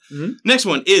comes up. Next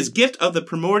one is Gift of the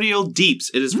Primordial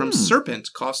Deeps. It is from Serpent,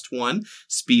 cost 1,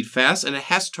 speed fast, and it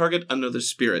has to target another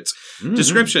spirit.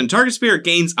 Description, target spirit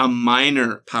gains a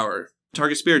minor power.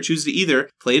 Target spirit chooses to either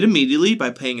play it immediately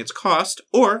by paying its cost,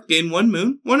 or gain 1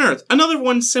 moon, 1 earth. Another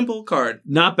one simple card.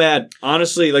 Not bad.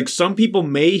 Honestly, like some people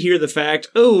may hear the fact,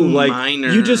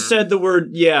 Minor. you just said the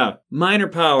word, minor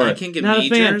power. I can't get Not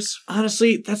majors. a fan.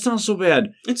 Honestly, that's not so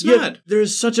bad. It's Yet, not. There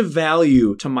is such a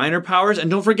value to minor powers, and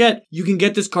don't forget, you can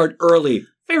get this card early.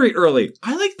 Very early.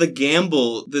 I like the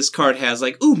gamble this card has.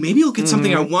 Like, ooh, maybe I'll get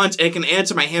something I want and I can add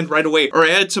to my hand right away. Or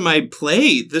add to my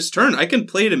play this turn. I can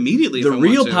play it immediately The if I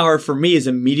real want to. power for me is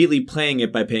immediately playing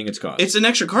it by paying its cost. It's an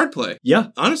extra card play. Yeah.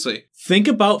 Honestly. Think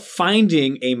about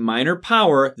finding a minor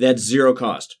power that's 0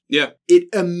 cost. Yeah. It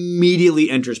immediately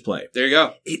enters play. There you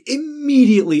go. It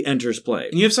immediately enters play.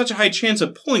 And you have such a high chance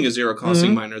of pulling a 0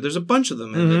 costing minor. There's a bunch of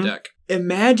them in the deck.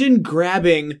 Imagine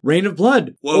grabbing Rain of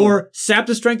Blood or Sap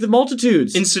the Strength of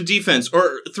Multitudes. Instant defense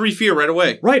or 3 fear right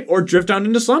away. Right, or Drift Down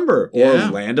into Slumber Yeah.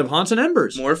 or Land of Haunts and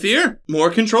Embers. More fear. More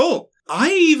control.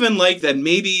 I even like that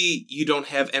maybe you don't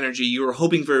have energy. You were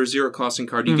hoping for a 0 costing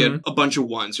card. You get a bunch of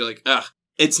 1s. You're like, ugh.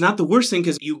 It's not the worst thing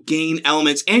because you gain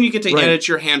elements and you get to add it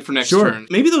to your hand for next turn.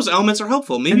 Maybe those elements are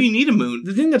helpful. Maybe you need a moon.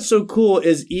 The thing that's so cool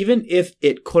is even if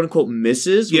it quote-unquote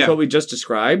misses with what we just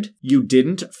described, you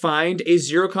didn't find a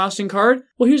 0 costing card.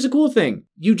 Well, here's the cool thing.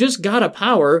 You just got a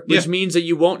power, which means that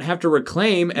you won't have to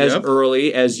reclaim as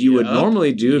early as you would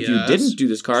normally do if you didn't do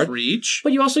this card. Preach.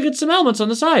 But you also get some elements on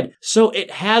the side. So it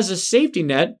has a safety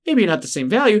net, maybe not the same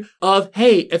value, of,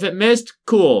 hey, if it missed,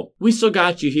 cool. We still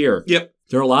got you here. Yep.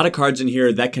 There are a lot of cards in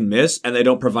here that can miss, and they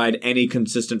don't provide any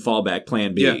consistent fallback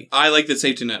plan B. Yeah, I like the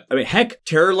safety net. I mean, heck,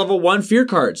 Terror level 1 fear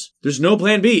cards. There's no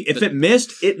plan B. If it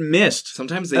missed, it missed.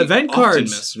 Sometimes they Event often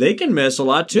cards, miss. they can miss a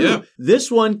lot too. Yeah. This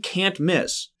one can't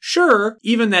miss. Sure,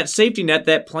 even that safety net,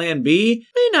 that plan B,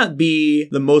 may not be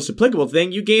the most applicable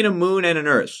thing. You gain a moon and an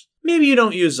earth. Maybe you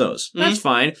don't use those. That's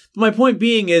fine. But my point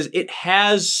being is it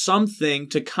has something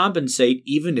to compensate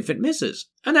even if it misses.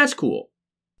 And that's cool.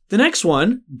 The next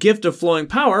one, Gift of Flowing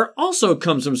Power, also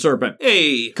comes from Serpent.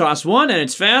 Hey. Costs 1 and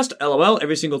it's fast. LOL,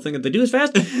 every single thing that they do is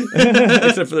fast.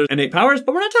 Except for their innate powers,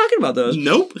 but we're not talking about those.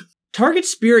 Nope. Target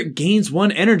spirit gains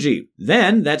 1 energy.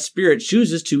 Then, that spirit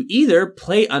chooses to either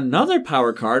play another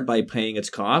power card by paying its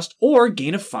cost, or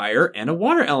gain a fire and a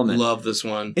water element. Love this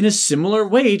one. In a similar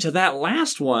way to that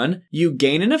last one, you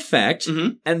gain an effect,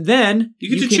 and then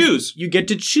You get to choose. You get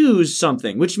to choose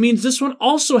something, which means this one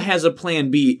also has a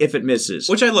plan B if it misses.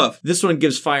 Which I love. This one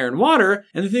gives fire and water,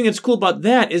 and the thing that's cool about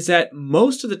that is that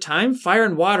most of the time, fire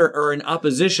and water are in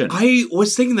opposition. I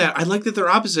was thinking that. I like that they're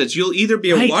opposites. You'll either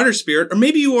be a Right. water spirit, or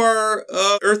maybe you are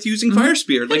earth using fire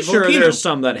spirit, like And sure, Volcano. there are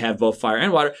some that have both fire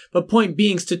and water, but point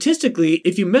being, statistically,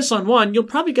 if you miss on one, you'll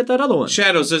probably get that other one.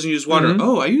 Shadows doesn't use water.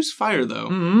 Oh, I use fire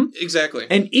though. Exactly.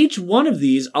 And each one of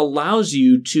these allows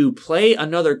you to play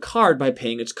another card by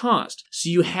paying its cost.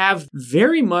 So you have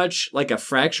very much like a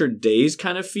Fractured Days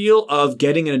kind of feel of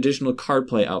getting an additional card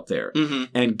play out there.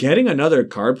 And getting another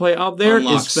card play out there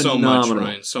Unlocks is phenomenal. so much,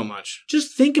 Ryan. So much.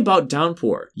 Just think about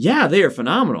Downpour. Yeah, they are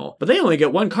phenomenal, but they only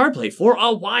get 1 card play for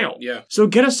a while. Yeah. So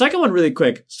get a second one really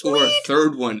quick. Or a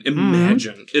third one.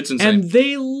 Imagine. It's insane. And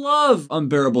they love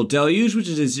Unbearable Deluge, which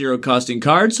is a 0-costing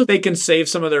card, so they can save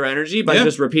some of their energy by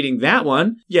just repeating that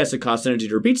one. Yes, it costs energy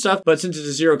to repeat stuff, but since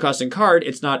it's a 0-costing card,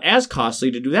 it's not as costly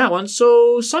to do that one.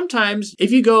 So sometimes,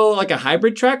 if you go like a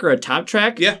hybrid track or a top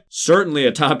track, certainly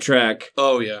a top track,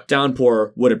 oh, yeah.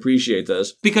 Downpour would appreciate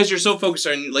this. Because you're so focused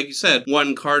on, like you said,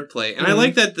 1 card play. And I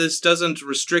like that this doesn't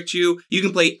restrict you. You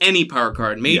can play any power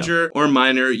card, major or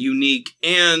minor, unique.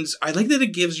 And I like that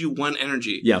it gives you 1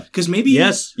 energy. Yeah. Because maybe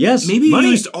maybe money.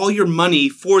 you used all your money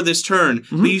for this turn,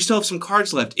 but you still have some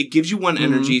cards left. It gives you 1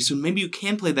 energy, so maybe you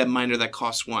can play that minor that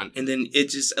costs 1. And then it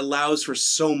just allows for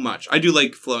so much. I do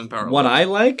like Flowing Power. What I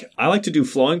like to do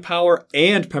Flowing Power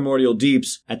and Primordial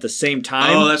Deeps at the same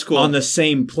time. Oh, that's cool. On the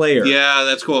same player. Yeah,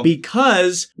 that's cool.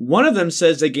 Because one of them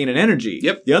says they gain an energy.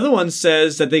 Yep. The other one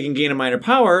says that they can gain a minor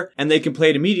power, and they can play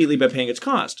it immediately by paying its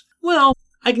cost. Well,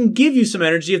 I can give you some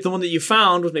energy if the one that you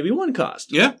found was maybe 1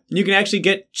 cost. Yeah. You can actually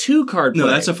get 2 card play. No,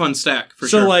 that's a fun stack, for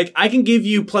so, sure. So, like, I can give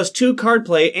you plus 2 card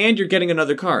play, and you're getting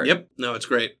another card. Yep. No, it's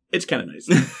great. It's kind of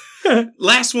nice.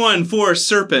 Last one for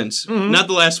Serpent. Not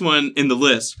the last one in the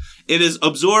list. It is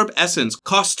Absorb Essence.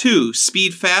 Cost 2.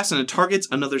 Speed fast and it targets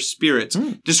another spirit.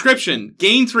 Description.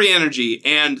 Gain 3 energy.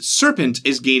 And Serpent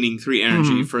is gaining 3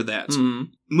 energy for that.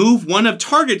 Move 1 of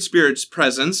target spirit's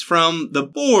presence from the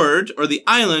board or the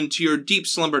island to your deep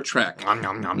slumber track. Nom,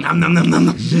 nom, nom, nom, nom, nom,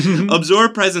 nom.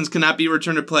 Absorb presence cannot be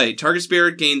returned to play. Target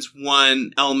spirit gains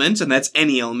 1 element, and that's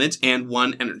any element, and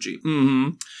 1 energy.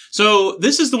 So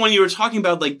this is the one you were talking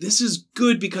about. Like, this is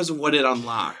good because of what it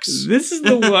unlocks. This is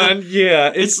the one,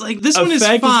 yeah. It's like, this one is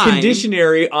effect fine. is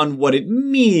conditionary on what it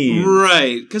means.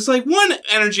 Right. Because, like, 1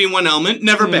 energy and 1 element,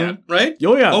 never bad, right?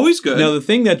 Oh, yeah. Always good. Now, the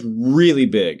thing that's really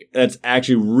big, that's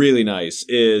actually really nice,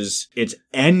 is it's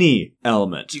any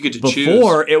element. You get to choose. choose.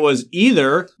 Before, it was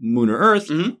either moon or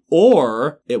earth,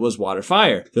 or it was water,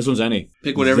 fire. This one's any.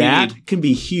 Pick whatever you need. That can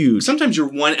be huge. Sometimes you're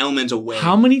 1 element away.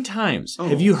 How many times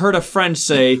have you heard a friend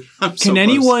say, I'm so can close.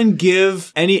 anyone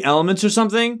give any elements or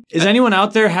something? Is anyone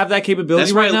out there have that capability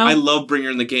That's why right now? I love Bringer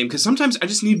in the game, because sometimes I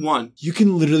just need 1. You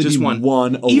can literally Just be one.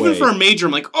 one away. Even for a major,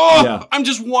 I'm like, I'm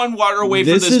just 1 water away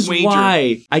from this is major.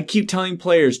 why I keep telling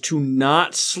players to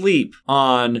not sleep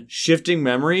on Shifting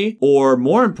Memory, or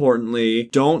more importantly,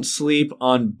 don't sleep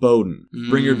on Bowden,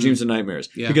 Bringer of Dreams and Nightmares.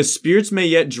 Yeah. Because spirits may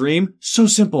yet dream, so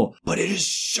simple, but it is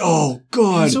so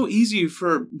good. It's so easy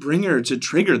for Bringer to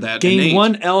trigger that. Gain innate.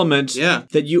 1 element Yeah.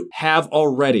 that you have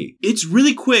already. It's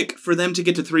really quick for them to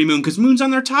get to 3 moon, because moon's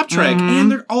on their top track,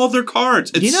 and they're all of their cards.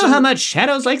 It's You know so- how much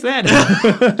shadows like that?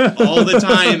 all the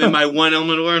time in my 1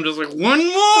 element away, I'm just like, 1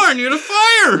 more, and you're to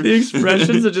fire. The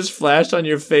expressions that just flashed on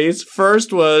your face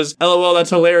first was, LOL, that's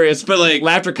hilarious. But, like-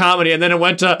 laughter comedy, and then it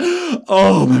went to,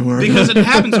 oh my word. Because it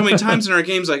happens so many times in our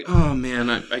games, like, oh man,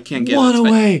 I can't get One it.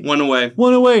 away. 1 away.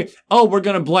 1 away. Oh, we're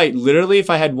gonna blight. Literally, if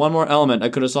I had 1 more element, I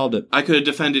could have solved it. I could have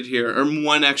defended here, or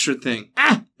 1 extra thing.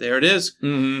 There it is.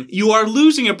 Mm-hmm. You are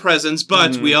losing a presence,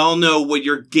 but we all know what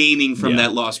you're gaining from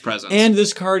that lost presence. And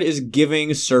this card is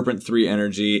giving Serpent 3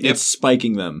 energy. Yep. It's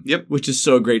spiking them. Yep. Which is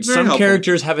so great. Very Some helpful.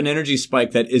 characters have an energy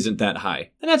spike that isn't that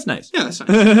high. And that's nice. Yeah, that's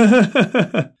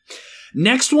nice.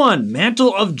 Next one,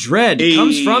 Mantle of Dread, Hey.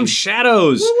 comes from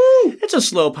Shadows. Woo-woo. It's a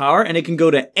slow power, and it can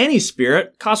go to any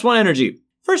spirit, costs 1 energy.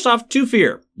 First off, 2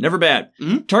 fear. Never bad.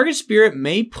 Mhm. Target spirit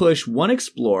may push 1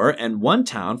 explorer and 1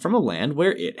 town from a land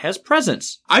where it has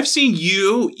presence. I've seen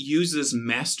you use this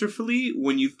masterfully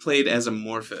when you've played as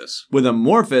Amorphous. With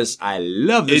Amorphous, I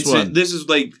love this one.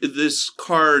 This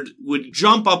card would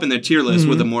jump up in the tier list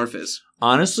with Amorphous.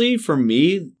 Honestly, for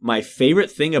me, my favorite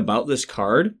thing about this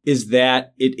card is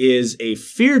that it is a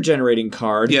fear-generating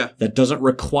card that doesn't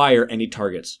require any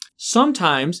targets.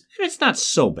 Sometimes, and it's not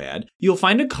so bad, you'll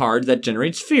find a card that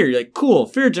generates fear. You're like, cool,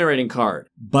 fear-generating card.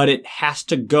 But it has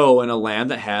to go in a land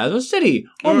that has a city,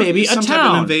 or maybe a some type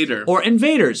town, of invader. or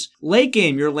invaders. Late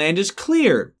game, your land is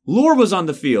clear. Lure was on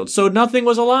the field, so nothing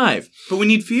was alive. But we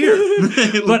need fear.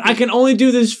 But I can only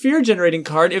do this fear-generating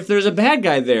card if there's a bad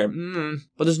guy there.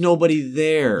 But there's nobody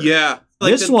there. Yeah.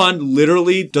 This one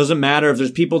literally doesn't matter if there's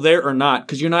people there or not,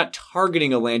 because you're not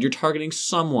targeting a land, you're targeting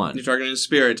someone. You're targeting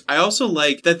spirits. I also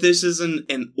like that this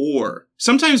isn't an or.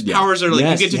 Sometimes powers are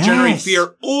like, you get to generate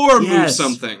fear or move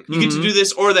something. You get to do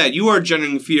this or that. You are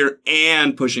generating fear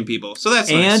and pushing people. So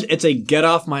that's nice. And it's a get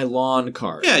off my lawn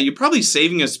card. Yeah, you're probably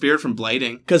saving a spirit from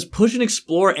blighting. Because push an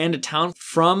explorer and a town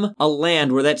from a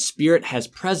land where that spirit has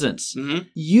presence. Mm-hmm.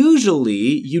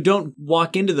 Usually, you don't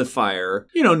walk into the fire,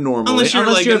 normally. Unless you're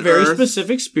like a an very earth,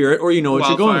 specific spirit or you know what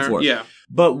you're going for. Yeah.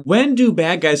 But when do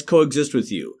bad guys coexist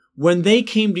with you? When they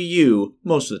came to you,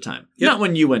 most of the time. Yep. Not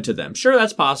when you went to them. Sure,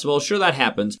 that's possible. Sure, that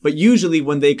happens. But usually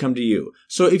when they come to you.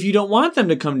 So if you don't want them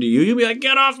to come to you, you'll be like,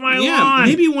 get off my lawn.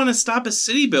 Maybe you want to stop a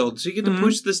city build so you get to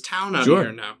push this town out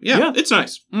here now. Yeah, it's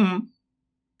nice. Mm-hmm.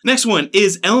 Next one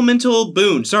is Elemental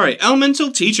Boon. Sorry,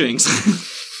 Elemental Teachings.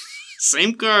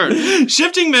 Same card.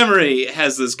 Shifting Memory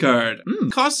has this card.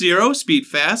 Cost 0, speed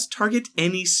fast, target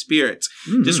any spirit.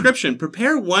 Description,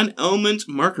 prepare 1 element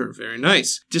marker. Very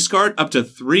nice. Discard up to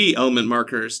 3 element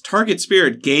markers. Target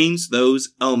spirit gains those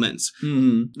elements.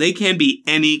 They can be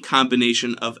any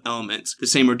combination of elements. The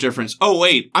same or difference. Oh,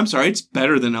 wait. I'm sorry. It's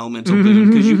better than Elemental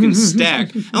Boon because you can stack.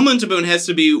 Elemental Boon has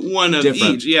to be one of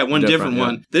each. Yeah, one different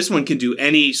one. This one can do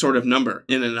any sort of number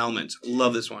in an element.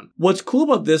 Love this one. What's cool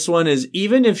about this one is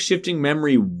even if Shifting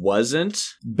Memory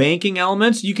wasn't banking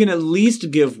elements, you can at least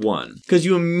give 1. Because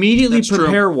you immediately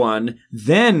prepare 1,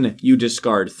 then you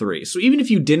discard 3. So even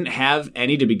if you didn't have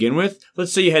any to begin with,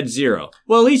 let's say you had 0.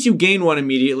 Well, at least you gain 1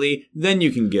 immediately, then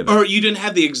you can give it. Or you didn't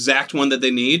have the exact one that they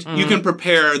need. You can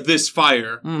prepare this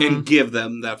fire and give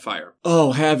them that fire.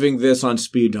 Oh, having this on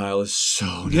speed dial is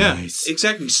so nice.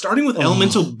 Exactly. Starting with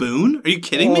Elemental Boon? Are you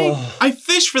kidding me? I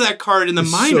fished for that card in the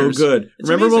minors. So good. It's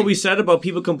Remember amazing. what we said about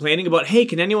people complaining about, hey,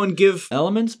 can anyone give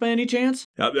elements by any chance?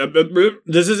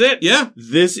 This is it. Yeah.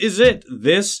 This is it.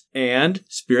 This and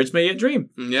Spirits May Yet Dream.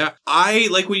 Yeah. I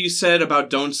like what you said about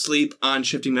don't sleep on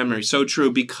Shifting Memory. So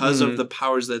true because of the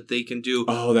powers that they can do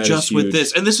just with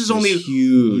this. And this is only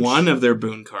one of their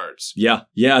boon cards. Yeah.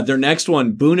 Yeah. Their next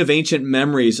one, Boon of Ancient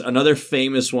Memories, another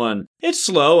famous one. It's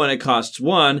slow and it costs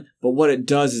 1, but what it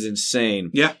does is insane.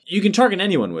 Yeah. You can target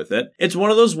anyone with it. It's one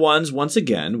of those ones, once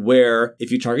again, where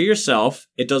if you target yourself,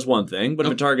 it does one thing, but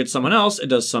if it targets someone else, it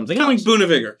does something else. Kind of like Boon of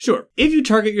Vigor. Sure. If you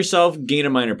target yourself, gain a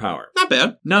minor power. Not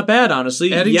bad. Not bad,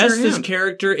 honestly. Adding yes, to your this hand.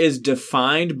 character is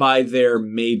defined by their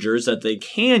majors that they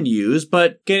can use,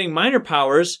 but getting minor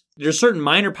powers, there's certain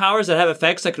minor powers that have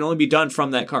effects that can only be done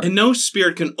from that card. And no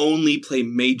spirit can only play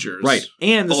majors. Right.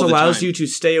 And this all the allows time. you to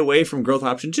stay away from growth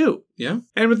option 2. Yeah.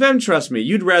 And with them, trust me,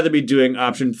 you'd rather be doing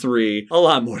option 3 a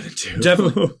lot more than 2.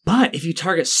 Definitely. But if you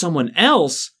target someone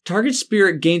else, target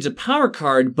spirit gains a power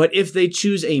card, but if they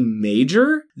choose a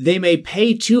major, they may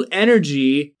pay 2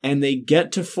 energy and they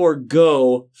get to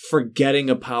forego forgetting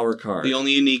a power card. The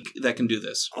only unique that can do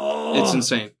this. Oh. It's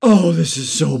insane. Oh, this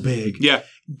is so big. Yeah.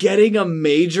 Getting a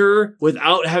major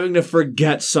without having to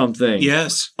forget something.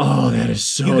 Yes. Oh, that is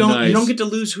so nice. You don't get to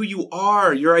lose who you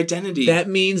are, your identity. That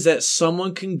means that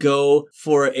someone can go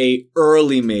for a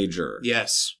early major.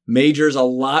 Yes. Majors a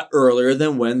lot earlier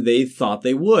than when they thought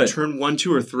they would. Turn 1,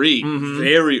 2, or 3.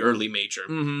 Very early major.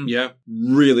 Yeah.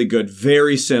 Really good.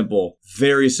 Very simple.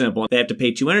 Very simple. They have to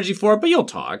pay 2 energy for it, but you'll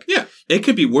talk. Yeah. It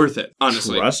could be worth it,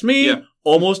 honestly. Trust me. Yeah.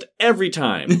 Almost every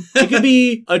time. It could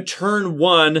be a turn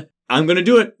 1. I'm going to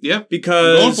do it. Yeah.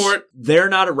 Because I'm going for it. They're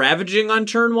not ravaging on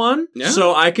turn 1. Yeah.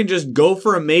 So I can just go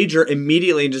for a major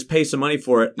immediately and just pay some money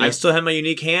for it. Yeah. I still have my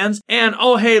unique hands. And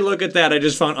oh, hey, look at that. I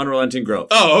just found Unrelenting Growth.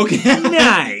 Oh, okay.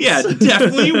 Nice. Yeah,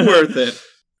 definitely worth it.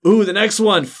 Ooh, the next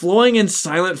one, flowing and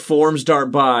silent forms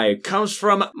dart by, comes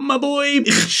from my boy,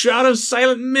 Shroud of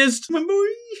Silent Mist. My boy.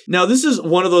 Now, this is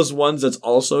one of those ones that's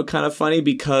also kind of funny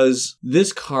because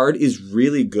this card is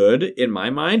really good in my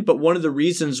mind, but one of the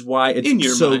reasons why it's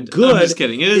good I'm just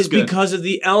kidding. It is good. because of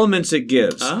the elements it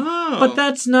gives. Oh. But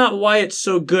that's not why it's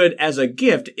so good as a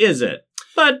gift, is it?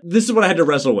 But this is what I had to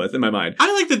wrestle with in my mind.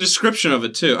 I like the description of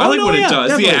it, too. I like what it does,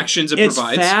 definitely. The actions it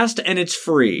provides. It's fast and it's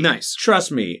free. Nice.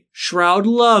 Trust me, Shroud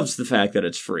loves the fact that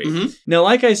it's free. Now,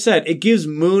 like I said, it gives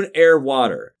moon, air,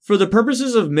 water. For the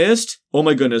purposes of Mist, oh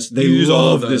my goodness, they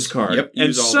love this card. Yep,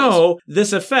 and so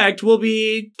this effect will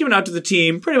be given out to the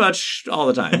team pretty much all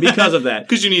the time because of that.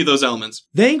 Because you need those elements.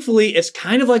 Thankfully, it's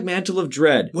kind of like Mantle of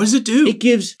Dread. What does it do? It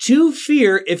gives 2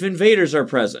 fear if invaders are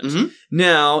present.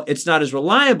 Now, it's not as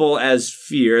reliable as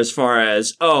fear as far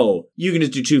as, oh, you can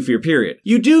just do 2 fear, period.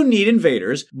 You do need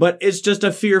invaders, but it's just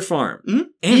a fear farm. And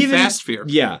even fast fear.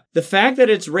 Yeah. The fact that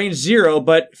it's range 0,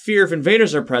 but fear if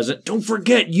invaders are present, don't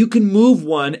forget, you can move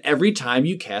 1 every time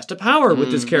you cast a power with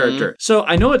this character. So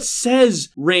I know it says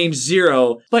range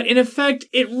 0, but in effect,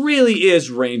 it really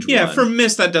is range 1. Yeah, for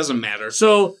Mist, that doesn't matter.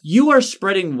 So you are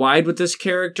spreading wide with this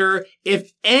character.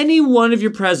 If any one of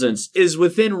your presence is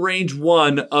within range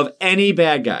 1 of any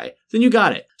bad guy, then you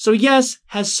got it. So yes,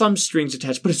 has some strings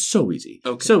attached, but it's so easy.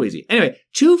 Okay. So easy. Anyway,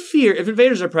 2 fear if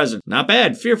invaders are present. Not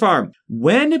bad. Fear farm.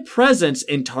 When presence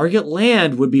in target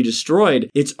land would be destroyed,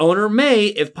 its owner may,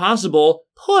 if possible,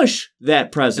 push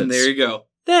that presence. And there you go.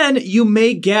 Then you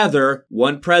may gather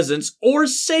 1 presence or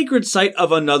sacred site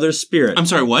of another spirit. I'm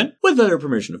sorry, what? With their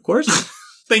permission, of course.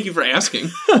 Thank you for asking.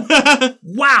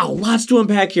 Wow, lots to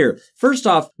unpack here. First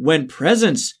off, when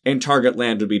presence in target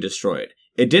land would be destroyed.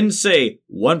 It didn't say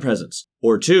 1 presence,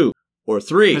 or 2, or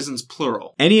 3. Presence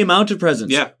plural. Any amount of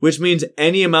presence. Yeah. Which means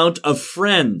any amount of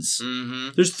friends.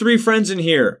 There's 3 friends in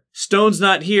here. Stone's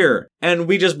not here. And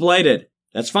we just blighted.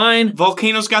 That's fine.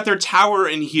 Volcano's got their tower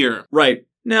in here. Right.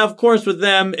 Now, of course, with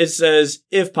them, it says,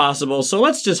 if possible, so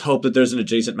let's just hope that there's an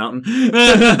adjacent mountain.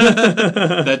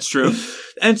 That's true.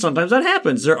 And sometimes that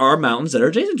happens. There are mountains that are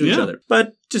adjacent to each other.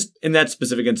 But just in that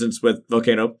specific instance with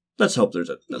Volcano, let's hope there's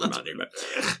another mountain nearby.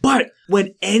 But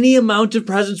when any amount of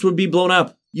presence would be blown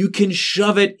up, you can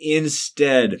shove it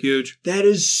instead. Huge. That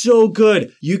is so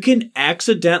good. You can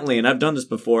accidentally, and I've done this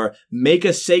before, make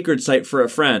a sacred site for a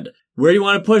friend. Where do you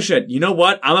want to push it? You know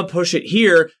what? I'm going to push it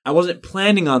here. I wasn't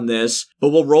planning on this, but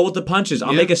we'll roll with the punches.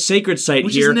 I'll make a sacred site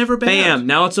Which here. Is never bad. Bam.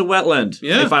 Now it's a wetland.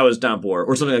 Yeah. If I was downpour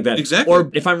or something like that. Exactly.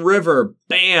 Or if I'm river,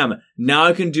 bam. Now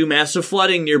I can do massive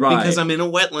flooding nearby. Because I'm in a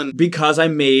wetland. Because I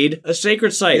made a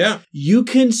sacred site. Yeah. You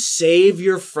can save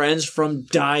your friends from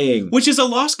dying. Which is a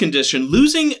loss condition.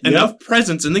 Losing enough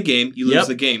presence in the game, you lose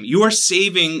the game. You are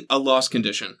saving a loss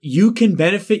condition. You can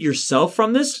benefit yourself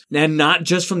from this, and not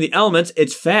just from the elements.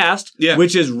 It's fast,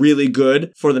 which is really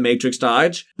good for the Matrix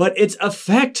dodge, but its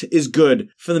effect is good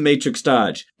for the Matrix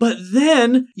dodge. But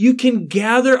then you can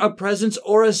gather a presence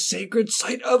or a sacred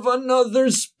site of another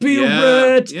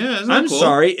spirit. Yeah, isn't that I'm cool?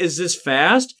 sorry, is this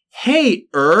fast? Hey,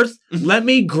 Earth, let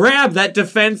me grab that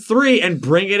Defend 3 and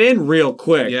bring it in real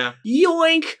quick. Yeah.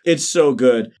 Yoink! It's so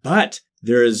good. But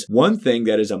there is one thing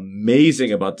that is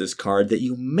amazing about this card that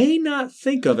you may not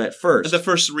think of at first. The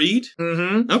first read?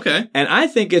 Mm-hmm. Okay. And I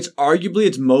think it's arguably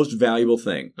its most valuable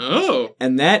thing. Oh.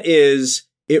 And that is,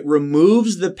 it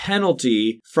removes the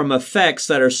penalty from effects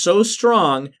that are so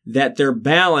strong that their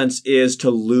balance is to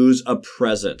lose a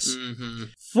presence.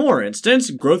 For instance,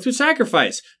 Growth Through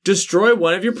Sacrifice. Destroy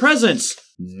one of your presence.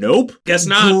 Nope. Guess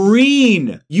not.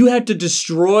 Green. You have to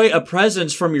destroy a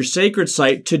presence from your sacred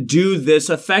site to do this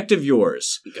effect of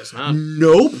yours. Guess not.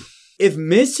 Nope. If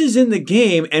Mist is in the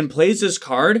game and plays this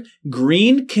card,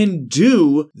 Green can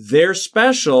do their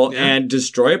special and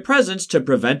destroy a presence to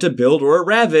prevent a build or a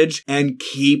ravage and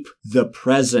keep the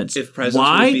presence. If presence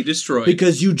would be destroyed.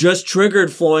 Because you just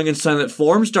triggered Flowing and Silent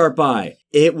Forms dart by.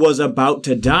 It was about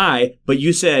to die, but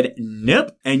you said,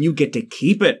 nope, and you get to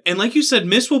keep it. And like you said,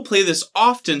 Mist will play this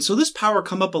often, so this power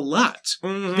come up a lot.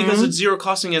 Because it's 0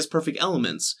 costing as perfect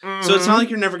elements. So it's not like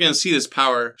you're never going to see this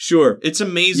power. Sure. It's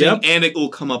amazing, and it will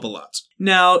come up a lot.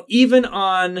 Now, even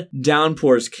on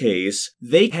Downpour's case,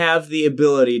 they have the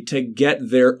ability to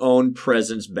get their own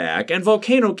presence back, and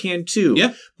Volcano can too.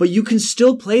 Yeah. But you can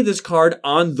still play this card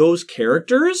on those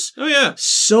characters. Oh, yeah.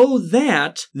 So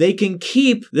that they can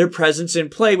keep their presence in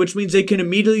play, which means they can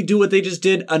immediately do what they just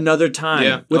did another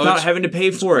time without having to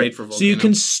pay for it. So you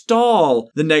can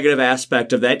stall the negative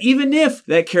aspect of that, even if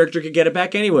that character could get it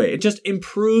back anyway. It just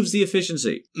improves the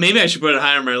efficiency. Maybe I should put it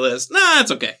higher on my list. Nah,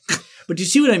 it's okay. But do you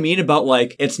see what I mean about,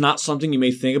 like, it's not something you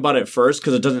may think about at first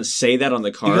because it doesn't say that on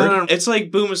the card? It's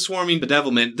like Boom is Swarming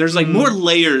Bedevilment. There's like more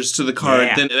layers to the card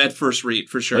than at first read,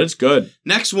 for sure. But it's good.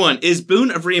 Next one is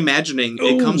Boon of Reimagining.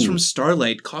 It comes from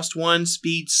Starlight. Cost 1,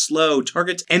 speed, slow.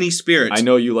 Targets any spirit. I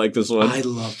know you like this one. I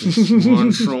love this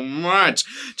one so much.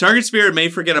 Target spirit may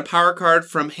forget a power card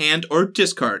from hand or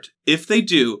discard. If they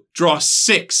do, draw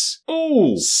 6.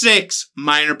 Oh. 6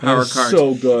 minor power cards.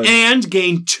 So good. And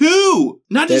gain 2.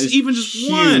 Not That just is even just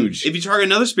 1. huge. If you target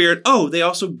another spirit, they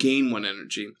also gain 1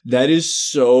 energy. That is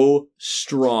so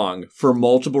strong for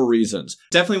multiple reasons.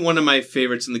 Definitely one of my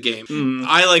favorites in the game. Mm.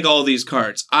 I like all these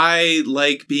cards. I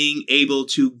like being able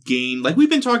to gain, like we've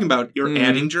been talking about, you're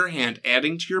adding to your hand,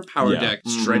 adding to your power deck,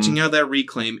 stretching out that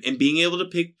reclaim, and being able to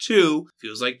pick 2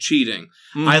 feels like cheating.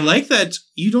 I like that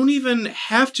you don't even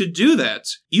have to do that.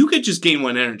 You could just gain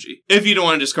 1 energy if you don't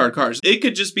want to discard cards. It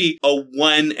could just be a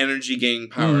 1 energy gain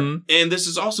power. And this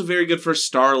is also very good for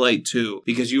Starlight too,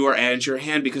 because you are adding to your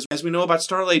hand, because as we know about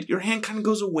Starlight, your hand kind of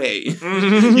goes away.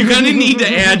 You kind of need to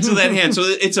add to that hand. So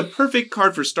it's a perfect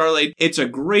card for Starlight. It's a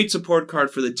great support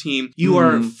card for the team. You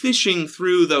are fishing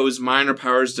through those minor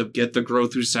powers to get the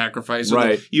growth through sacrifice. So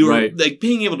Right. You are like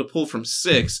being able to pull from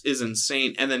 6 is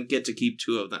insane, and then get to keep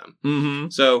 2 of them.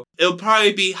 So it'll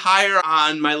probably be higher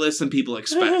on my list than people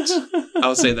expect.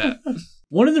 I'll say that.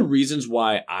 One of the reasons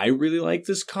why I really like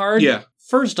this card, Yeah.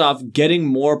 first off, getting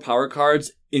more power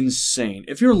cards, insane.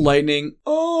 If you're Lightning,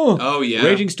 Oh yeah.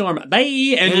 Raging Storm, bye!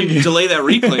 And delay that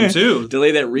reclaim too.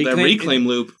 delay that reclaim. That reclaim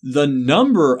loop. The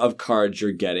number of cards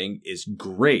you're getting is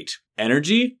great.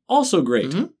 Energy, also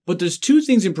great. But there's 2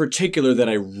 things in particular that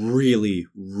I really,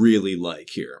 really like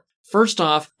here. First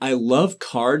off, I love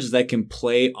cards that can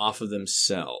play off of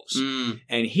themselves.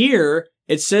 And here,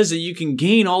 it says that you can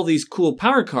gain all these cool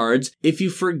power cards if you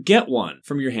forget one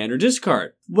from your hand or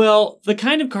discard. Well, the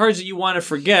kind of cards that you want to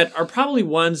forget are probably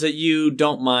ones that you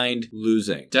don't mind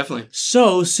losing. Definitely.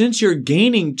 So, since you're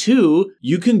gaining 2,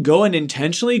 you can go and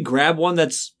intentionally grab one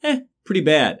that's, pretty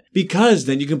bad. Because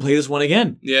then you can play this one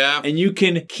again. Yeah. And you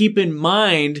can keep in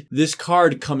mind this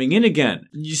card coming in again.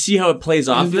 You see how it plays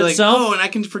off of Be like, itself? and I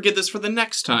can forget this for the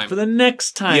next time. For the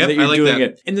next time Yep, that you're I like doing that.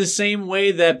 it. In the same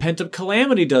way that Pent-Up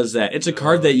Calamity does that. It's a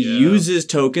card that uses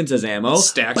tokens as ammo,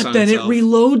 Stacks but on then itself. it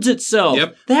reloads itself.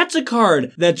 Yep. That's a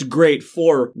card that's great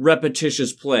for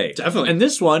repetitious play. Definitely. And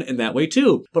this one in that way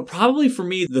too. But probably for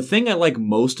me, the thing I like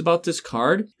most about this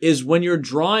card is when you're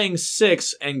drawing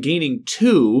 6 and gaining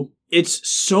 2, it's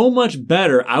so much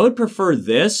better. I would prefer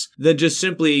this than just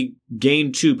simply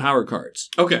gain 2 power cards.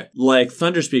 Okay. Like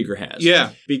Thunderspeaker has.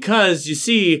 Yeah. Because you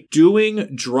see, doing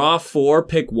draw 4,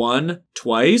 pick 1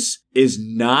 twice is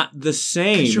not the 'Cause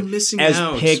same you're missing as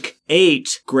out. pick 8,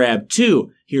 grab 2.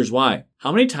 Here's why.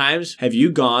 How many times have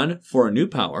you gone for a new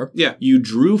power? Yeah. You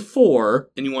drew 4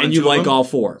 And you wanted you 2 of like them? all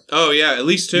 4. Oh yeah, at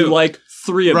least 2. You like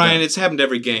 3 of Ryan, them. it's happened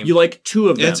every game. You like 2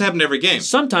 of them. It's happened every game.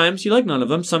 Sometimes you like none of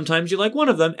them. Sometimes you like 1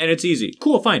 of them, and it's easy.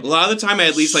 Cool, fine. A lot of the time, I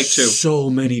at least like 2. So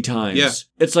many times. Yeah.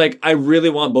 It's like, I really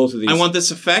want both of these. I want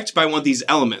this effect, but I want these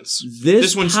elements.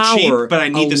 this one's power cheap, but I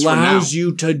need this for now. allows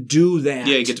you to do that.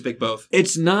 Yeah, you get to pick both.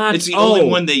 It's not. It's the only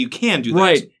one that you can do that.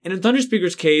 Right. And in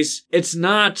Thunderspeaker's case, it's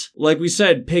not, like we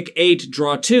said, pick 8,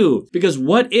 draw 2. Because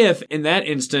what if, in that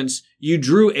instance, you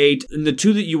drew 8, and the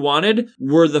 2 that you wanted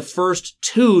were the first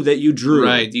 2 that you drew?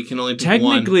 Right, you can only pick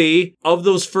 1. Technically, of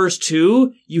those first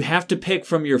 2, you have to pick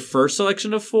from your first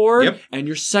selection of 4 Yep. and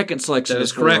your second selection That of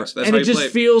is 4. correct. That's and how it you just play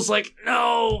it. feels like,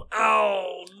 no,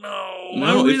 I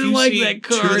if really you like see that 2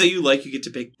 card. that you like, you get to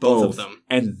pick both of them.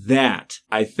 And that,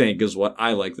 I think, is what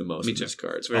I like the most Me of too. this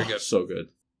card. It's very good. So good.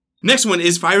 Next one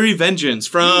is Fiery Vengeance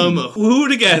from who would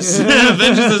have guessed?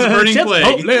 Vengeance is a burning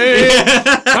plague.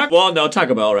 Well, no,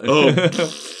 Taco Bell. Right?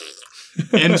 Oh.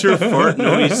 Enter Fart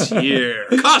Noise here.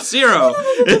 Cost 0.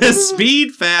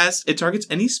 Speed fast. It targets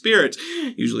any spirit.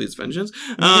 Usually it's vengeance.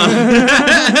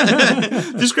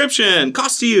 Description.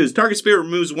 Cost to use. Target spirit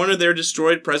removes one of their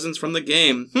destroyed presence from the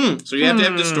game. So you have to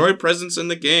have destroyed presence in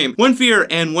the game. 1 fear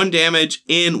and 1 damage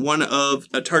in one of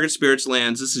a target spirit's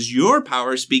lands. This is your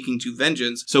power speaking to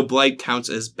vengeance. So Blight counts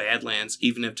as bad lands,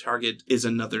 even if target is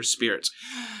another spirit.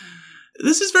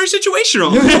 This is very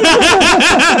situational.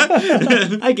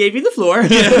 I gave you the floor.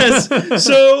 Yes.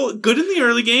 So, good in the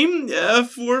early game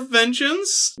for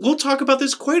Vengeance. We'll talk about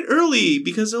this quite early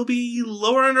because it'll be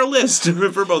lower on our list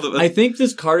for both of us. I think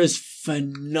this card is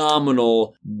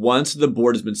phenomenal once the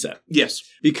board has been set. Yes.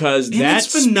 Because And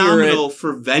that's it's phenomenal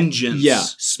for Vengeance. Yeah,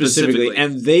 specifically.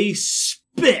 And they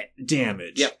bit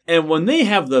damage. Yep. And when they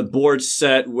have the board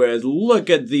set with, look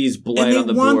at these blight on the board. And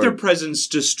they want their presence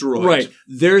destroyed. Right.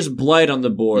 There's blight on the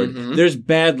board. Mhm. There's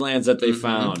Badlands that they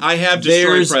found. I have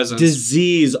destroyed There's presence.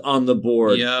 disease on the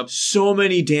board. Yep. So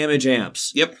many damage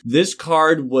amps. Yep. This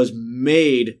card was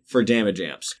made for damage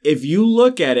amps. If you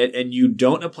look at it and you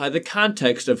don't apply the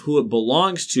context of who it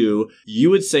belongs to, you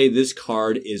would say this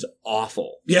card is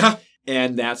awful. Yeah.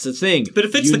 And that's the thing. But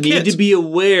it fits you the need kit. to be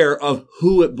aware of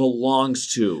who it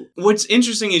belongs to. What's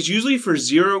interesting is usually for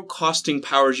zero costing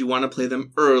powers, you want to play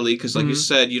them early because, like you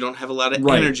said, you don't have a lot of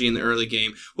Right. energy in the early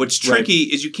game. What's tricky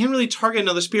is you can't really target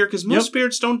another spirit because most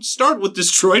spirits don't start with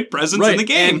destroyed presence in the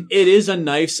game. And it is a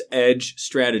knife's edge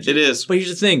strategy. It is. But here's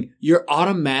the thing. You're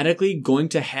automatically going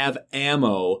to have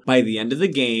ammo by the end of the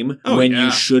game Oh, when yeah.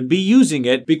 you should be using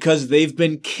it because they've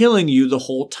been killing you the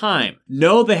whole time.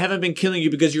 No, they haven't been killing you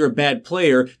because you're a bad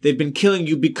player. They've been killing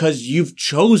you because you've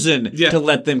chosen to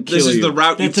let them kill you. This is the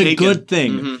route That's you've a taken. good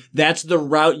thing. Mhm. That's the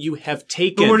route you have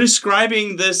taken. But we're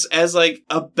describing this as like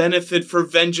a benefit for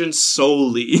vengeance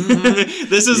solely.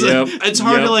 This is it's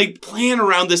hard to like plan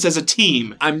around this as a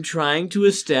team. I'm trying to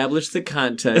establish the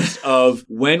context of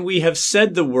when we have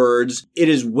said the words, it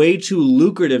is way too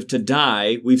lucrative to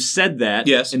die. We've said that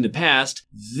in the past.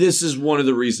 This is one of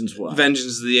the reasons why. Vengeance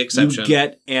is the exception. You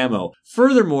get ammo.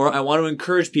 Furthermore, I want to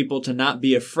encourage people to not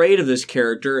be afraid of this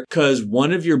character because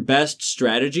one of your best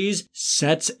strategies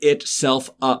sets itself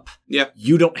up. Yeah.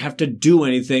 You don't have to do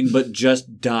anything but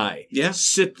just die. Yeah.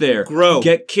 Sit there. Grow.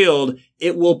 Get killed.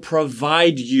 It will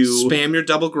provide you. Spam your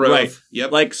double growth. Right.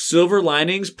 Yep. Like silver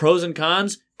linings, pros and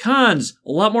cons. Cons,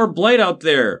 a lot more blight out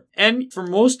there. And for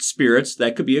most spirits,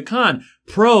 that could be a con.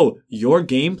 Pro, your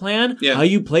game plan, how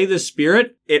you play this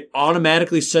spirit, it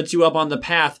automatically sets you up on the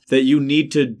path that you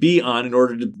need to be on in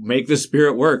order to make the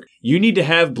spirit work. You need to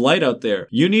have blight out there.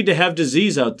 You need to have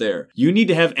disease out there. You need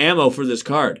to have ammo for this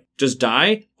card. Just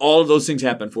die, all of those things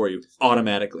happen for you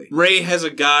automatically. Ray has a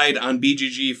guide on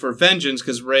BGG for Vengeance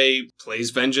because Ray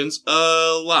plays Vengeance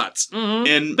a lot.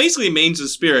 And basically mains the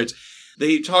spirits.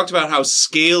 They talked about how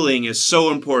scaling is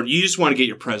so important. You just want to get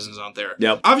your presence out there.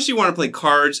 Yep. Obviously, you want to play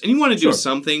cards, and you want to do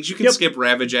some things. You can skip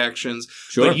Ravage actions.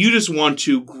 But you just want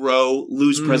to grow,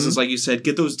 lose presence, like you said,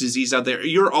 get those disease out there.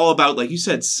 You're all about, like you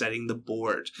said, setting the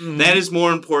board. That is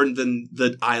more important than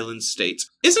the island states.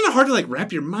 Isn't it hard to, like,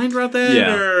 wrap your mind around that?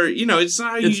 Yeah. Or, you know, it's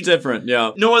not how It's different,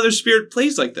 yeah. No other spirit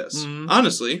plays like this,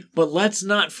 honestly. But let's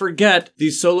not forget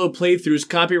these solo playthroughs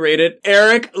copyrighted.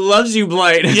 Eric loves you,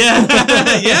 Blight.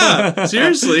 Yeah. Yeah.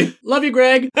 Seriously. Love you,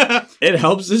 Greg. It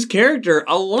helps this character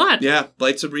a lot. Yeah.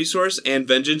 Blight's a resource, and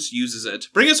Vengeance uses it.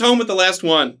 Bring us home with the last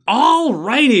one.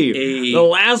 Alrighty. The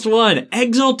last one.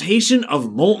 Exaltation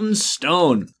of Molten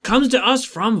Stone. Comes to us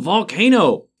from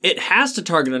Volcano. It has to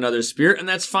target another spirit, and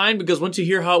that's fine because once you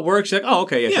hear how it works, you're like, oh,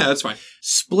 okay. Yeah, that's fine.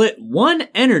 Split one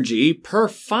energy per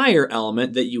fire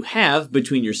element that you have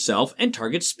between yourself and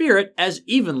target spirit as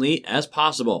evenly as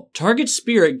possible. Target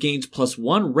spirit gains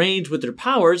 +1 range with their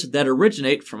powers that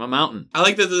originate from a mountain. I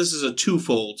like that this is a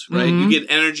twofold, right? You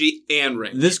get energy and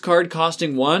range. This card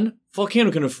costing 1,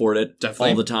 Volcano can afford it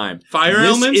all the time. Fire this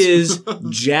elements? Is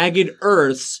Jagged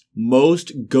Earth's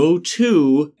most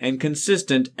go-to and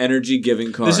consistent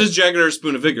energy-giving card. This is Jagged Earth's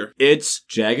Boon of Vigor. It's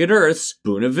Jagged Earth's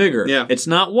Boon of Vigor. Yeah. It's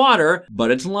not water,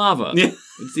 but it's lava. Yeah.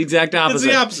 It's the exact opposite.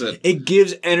 It's the opposite. It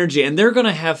gives energy, and they're going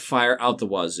to have fire out the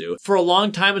wazoo. For a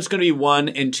long time, it's going to be 1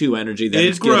 and 2 energy that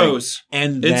it's grows. Giving,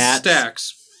 and it that's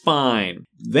stacks. Fine.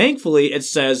 Thankfully, it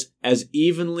says as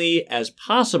evenly as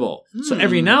possible. So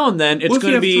every now and then, it's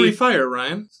going to be 3 fire,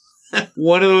 Ryan.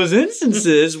 one of those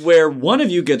instances where one of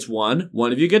you gets 1,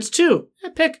 one of you gets 2.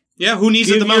 Pick. Yeah, who needs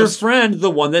Give it the most? your friend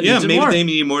the one that needs it more. Yeah, maybe they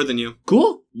need more than you.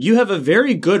 Cool. You have a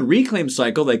very good reclaim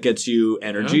cycle that gets you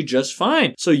energy just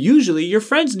fine. So usually your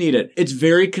friends need it. It's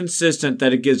very consistent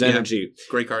that it gives energy.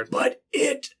 Great card. But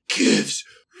it gives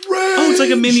range. Oh, it's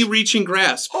like a mini reaching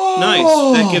grasp. Oh.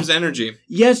 Nice. That gives energy.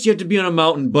 Yes, you have to be on a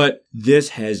mountain, but this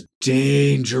has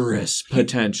dangerous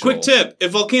potential. Quick tip.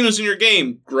 If Volcano's in your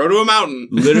game, grow to a mountain.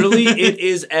 Literally, it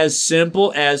is as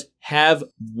simple as have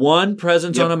 1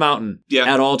 presence on a mountain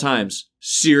at all times.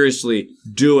 Seriously,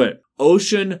 do it.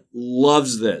 Ocean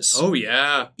loves this. Oh,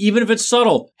 yeah. Even if it's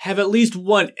subtle, have at least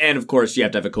 1. And of course, you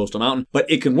have to have a coastal mountain, but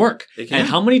it can work. It can. And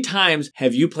how many times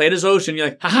have you played as Ocean? You're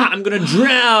like, haha, I'm going to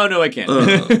drown. No, I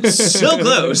can't. So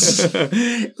close.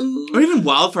 Or even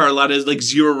Wildfire, a lot of like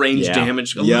 0 range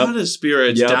damage. A lot of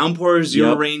spirits. Downpour,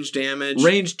 0 range damage.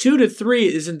 Range 2 to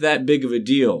 3 isn't that big of a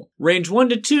deal. Range 1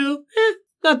 to 2,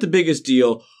 not the biggest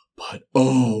deal. But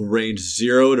range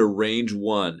 0 to range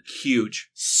 1. Huge.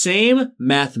 Same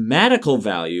mathematical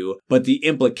value, but the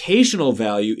implicational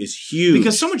value is huge.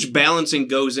 Because so much balancing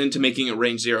goes into making it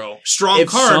range 0. Strong if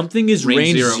card. something is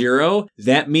range 0,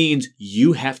 that means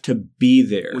you have to be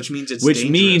there. Which means it's Which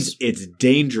dangerous. means it's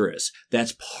dangerous.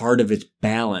 That's part of its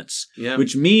balance. Yeah.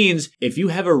 Which means if you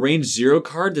have a range 0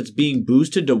 card that's being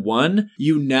boosted to 1,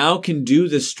 you now can do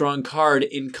this strong card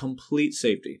in complete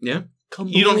safety. Yeah.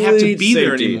 Complete You don't have to be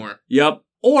there safety. anymore. Yep.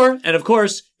 Or, and of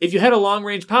course, if you had a long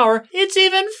range power, it's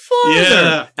even farther.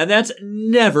 Yeah. And that's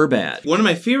never bad. One of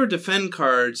my favorite defend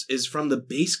cards is from the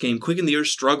base game, Quick in the Ear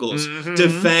Struggles. Mhm.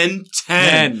 Defend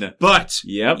 10. But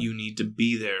Yep. you need to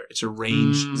be there. It's a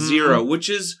range 0, which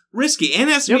is risky and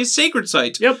has to be a sacred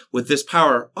site. Yep. With this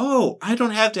power, I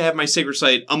don't have to have my sacred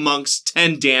site amongst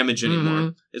 10 damage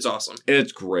anymore. It's awesome.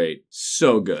 It's great.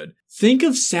 So good. Think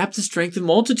of Sap the Strength of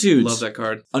Multitudes. Love that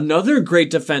card. Another great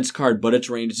defense card, but it's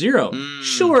range 0.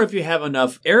 Sure, if you have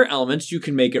enough air elements, you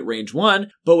can make it range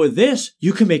 1, but with this,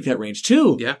 you can make that range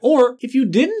 2. Yeah. Or if you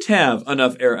didn't have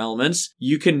enough air elements,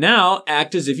 you can now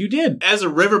act as if you did. As a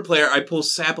river player, I pull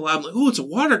Sapple out. I'm like, it's a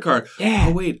water card. Yeah.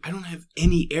 Oh, wait, I don't have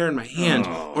any air in my hand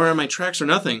or on my tracks or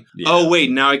nothing. Yeah. Oh,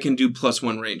 wait, now I can do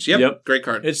 +1 range. Yep. Great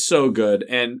card. It's so good,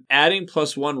 and adding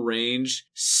 +1 range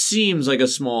seems like a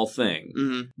small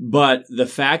thing, but the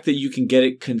fact that you can get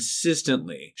it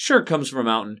consistently, sure, comes from a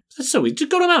mountain. That's so easy.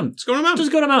 Just go to a mountain. Let's go to a mountain.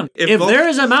 Just go to a mountain. If If Vul- there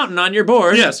is a mountain on your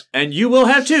board, Yes. and you will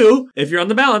have 2, if you're on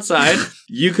the balance side,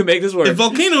 you can make this work. If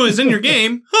Volcano is in your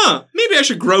game, maybe I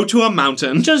should grow to a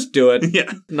mountain. Just do it.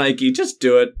 Yeah. Nike, just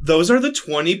do it. Those are the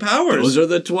 20 powers. Those are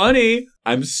the 20.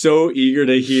 I'm so eager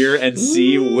to hear and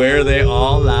see where they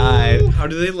all lie. How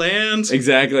do they land?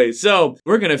 Exactly. So,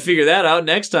 we're going to figure that out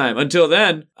next time. Until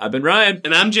then, I've been Ryan.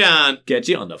 And I'm John. Catch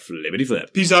you on the flippity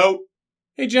flip. Peace out.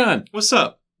 Hey, John, What's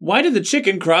up? why did the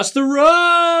chicken cross the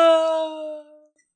road?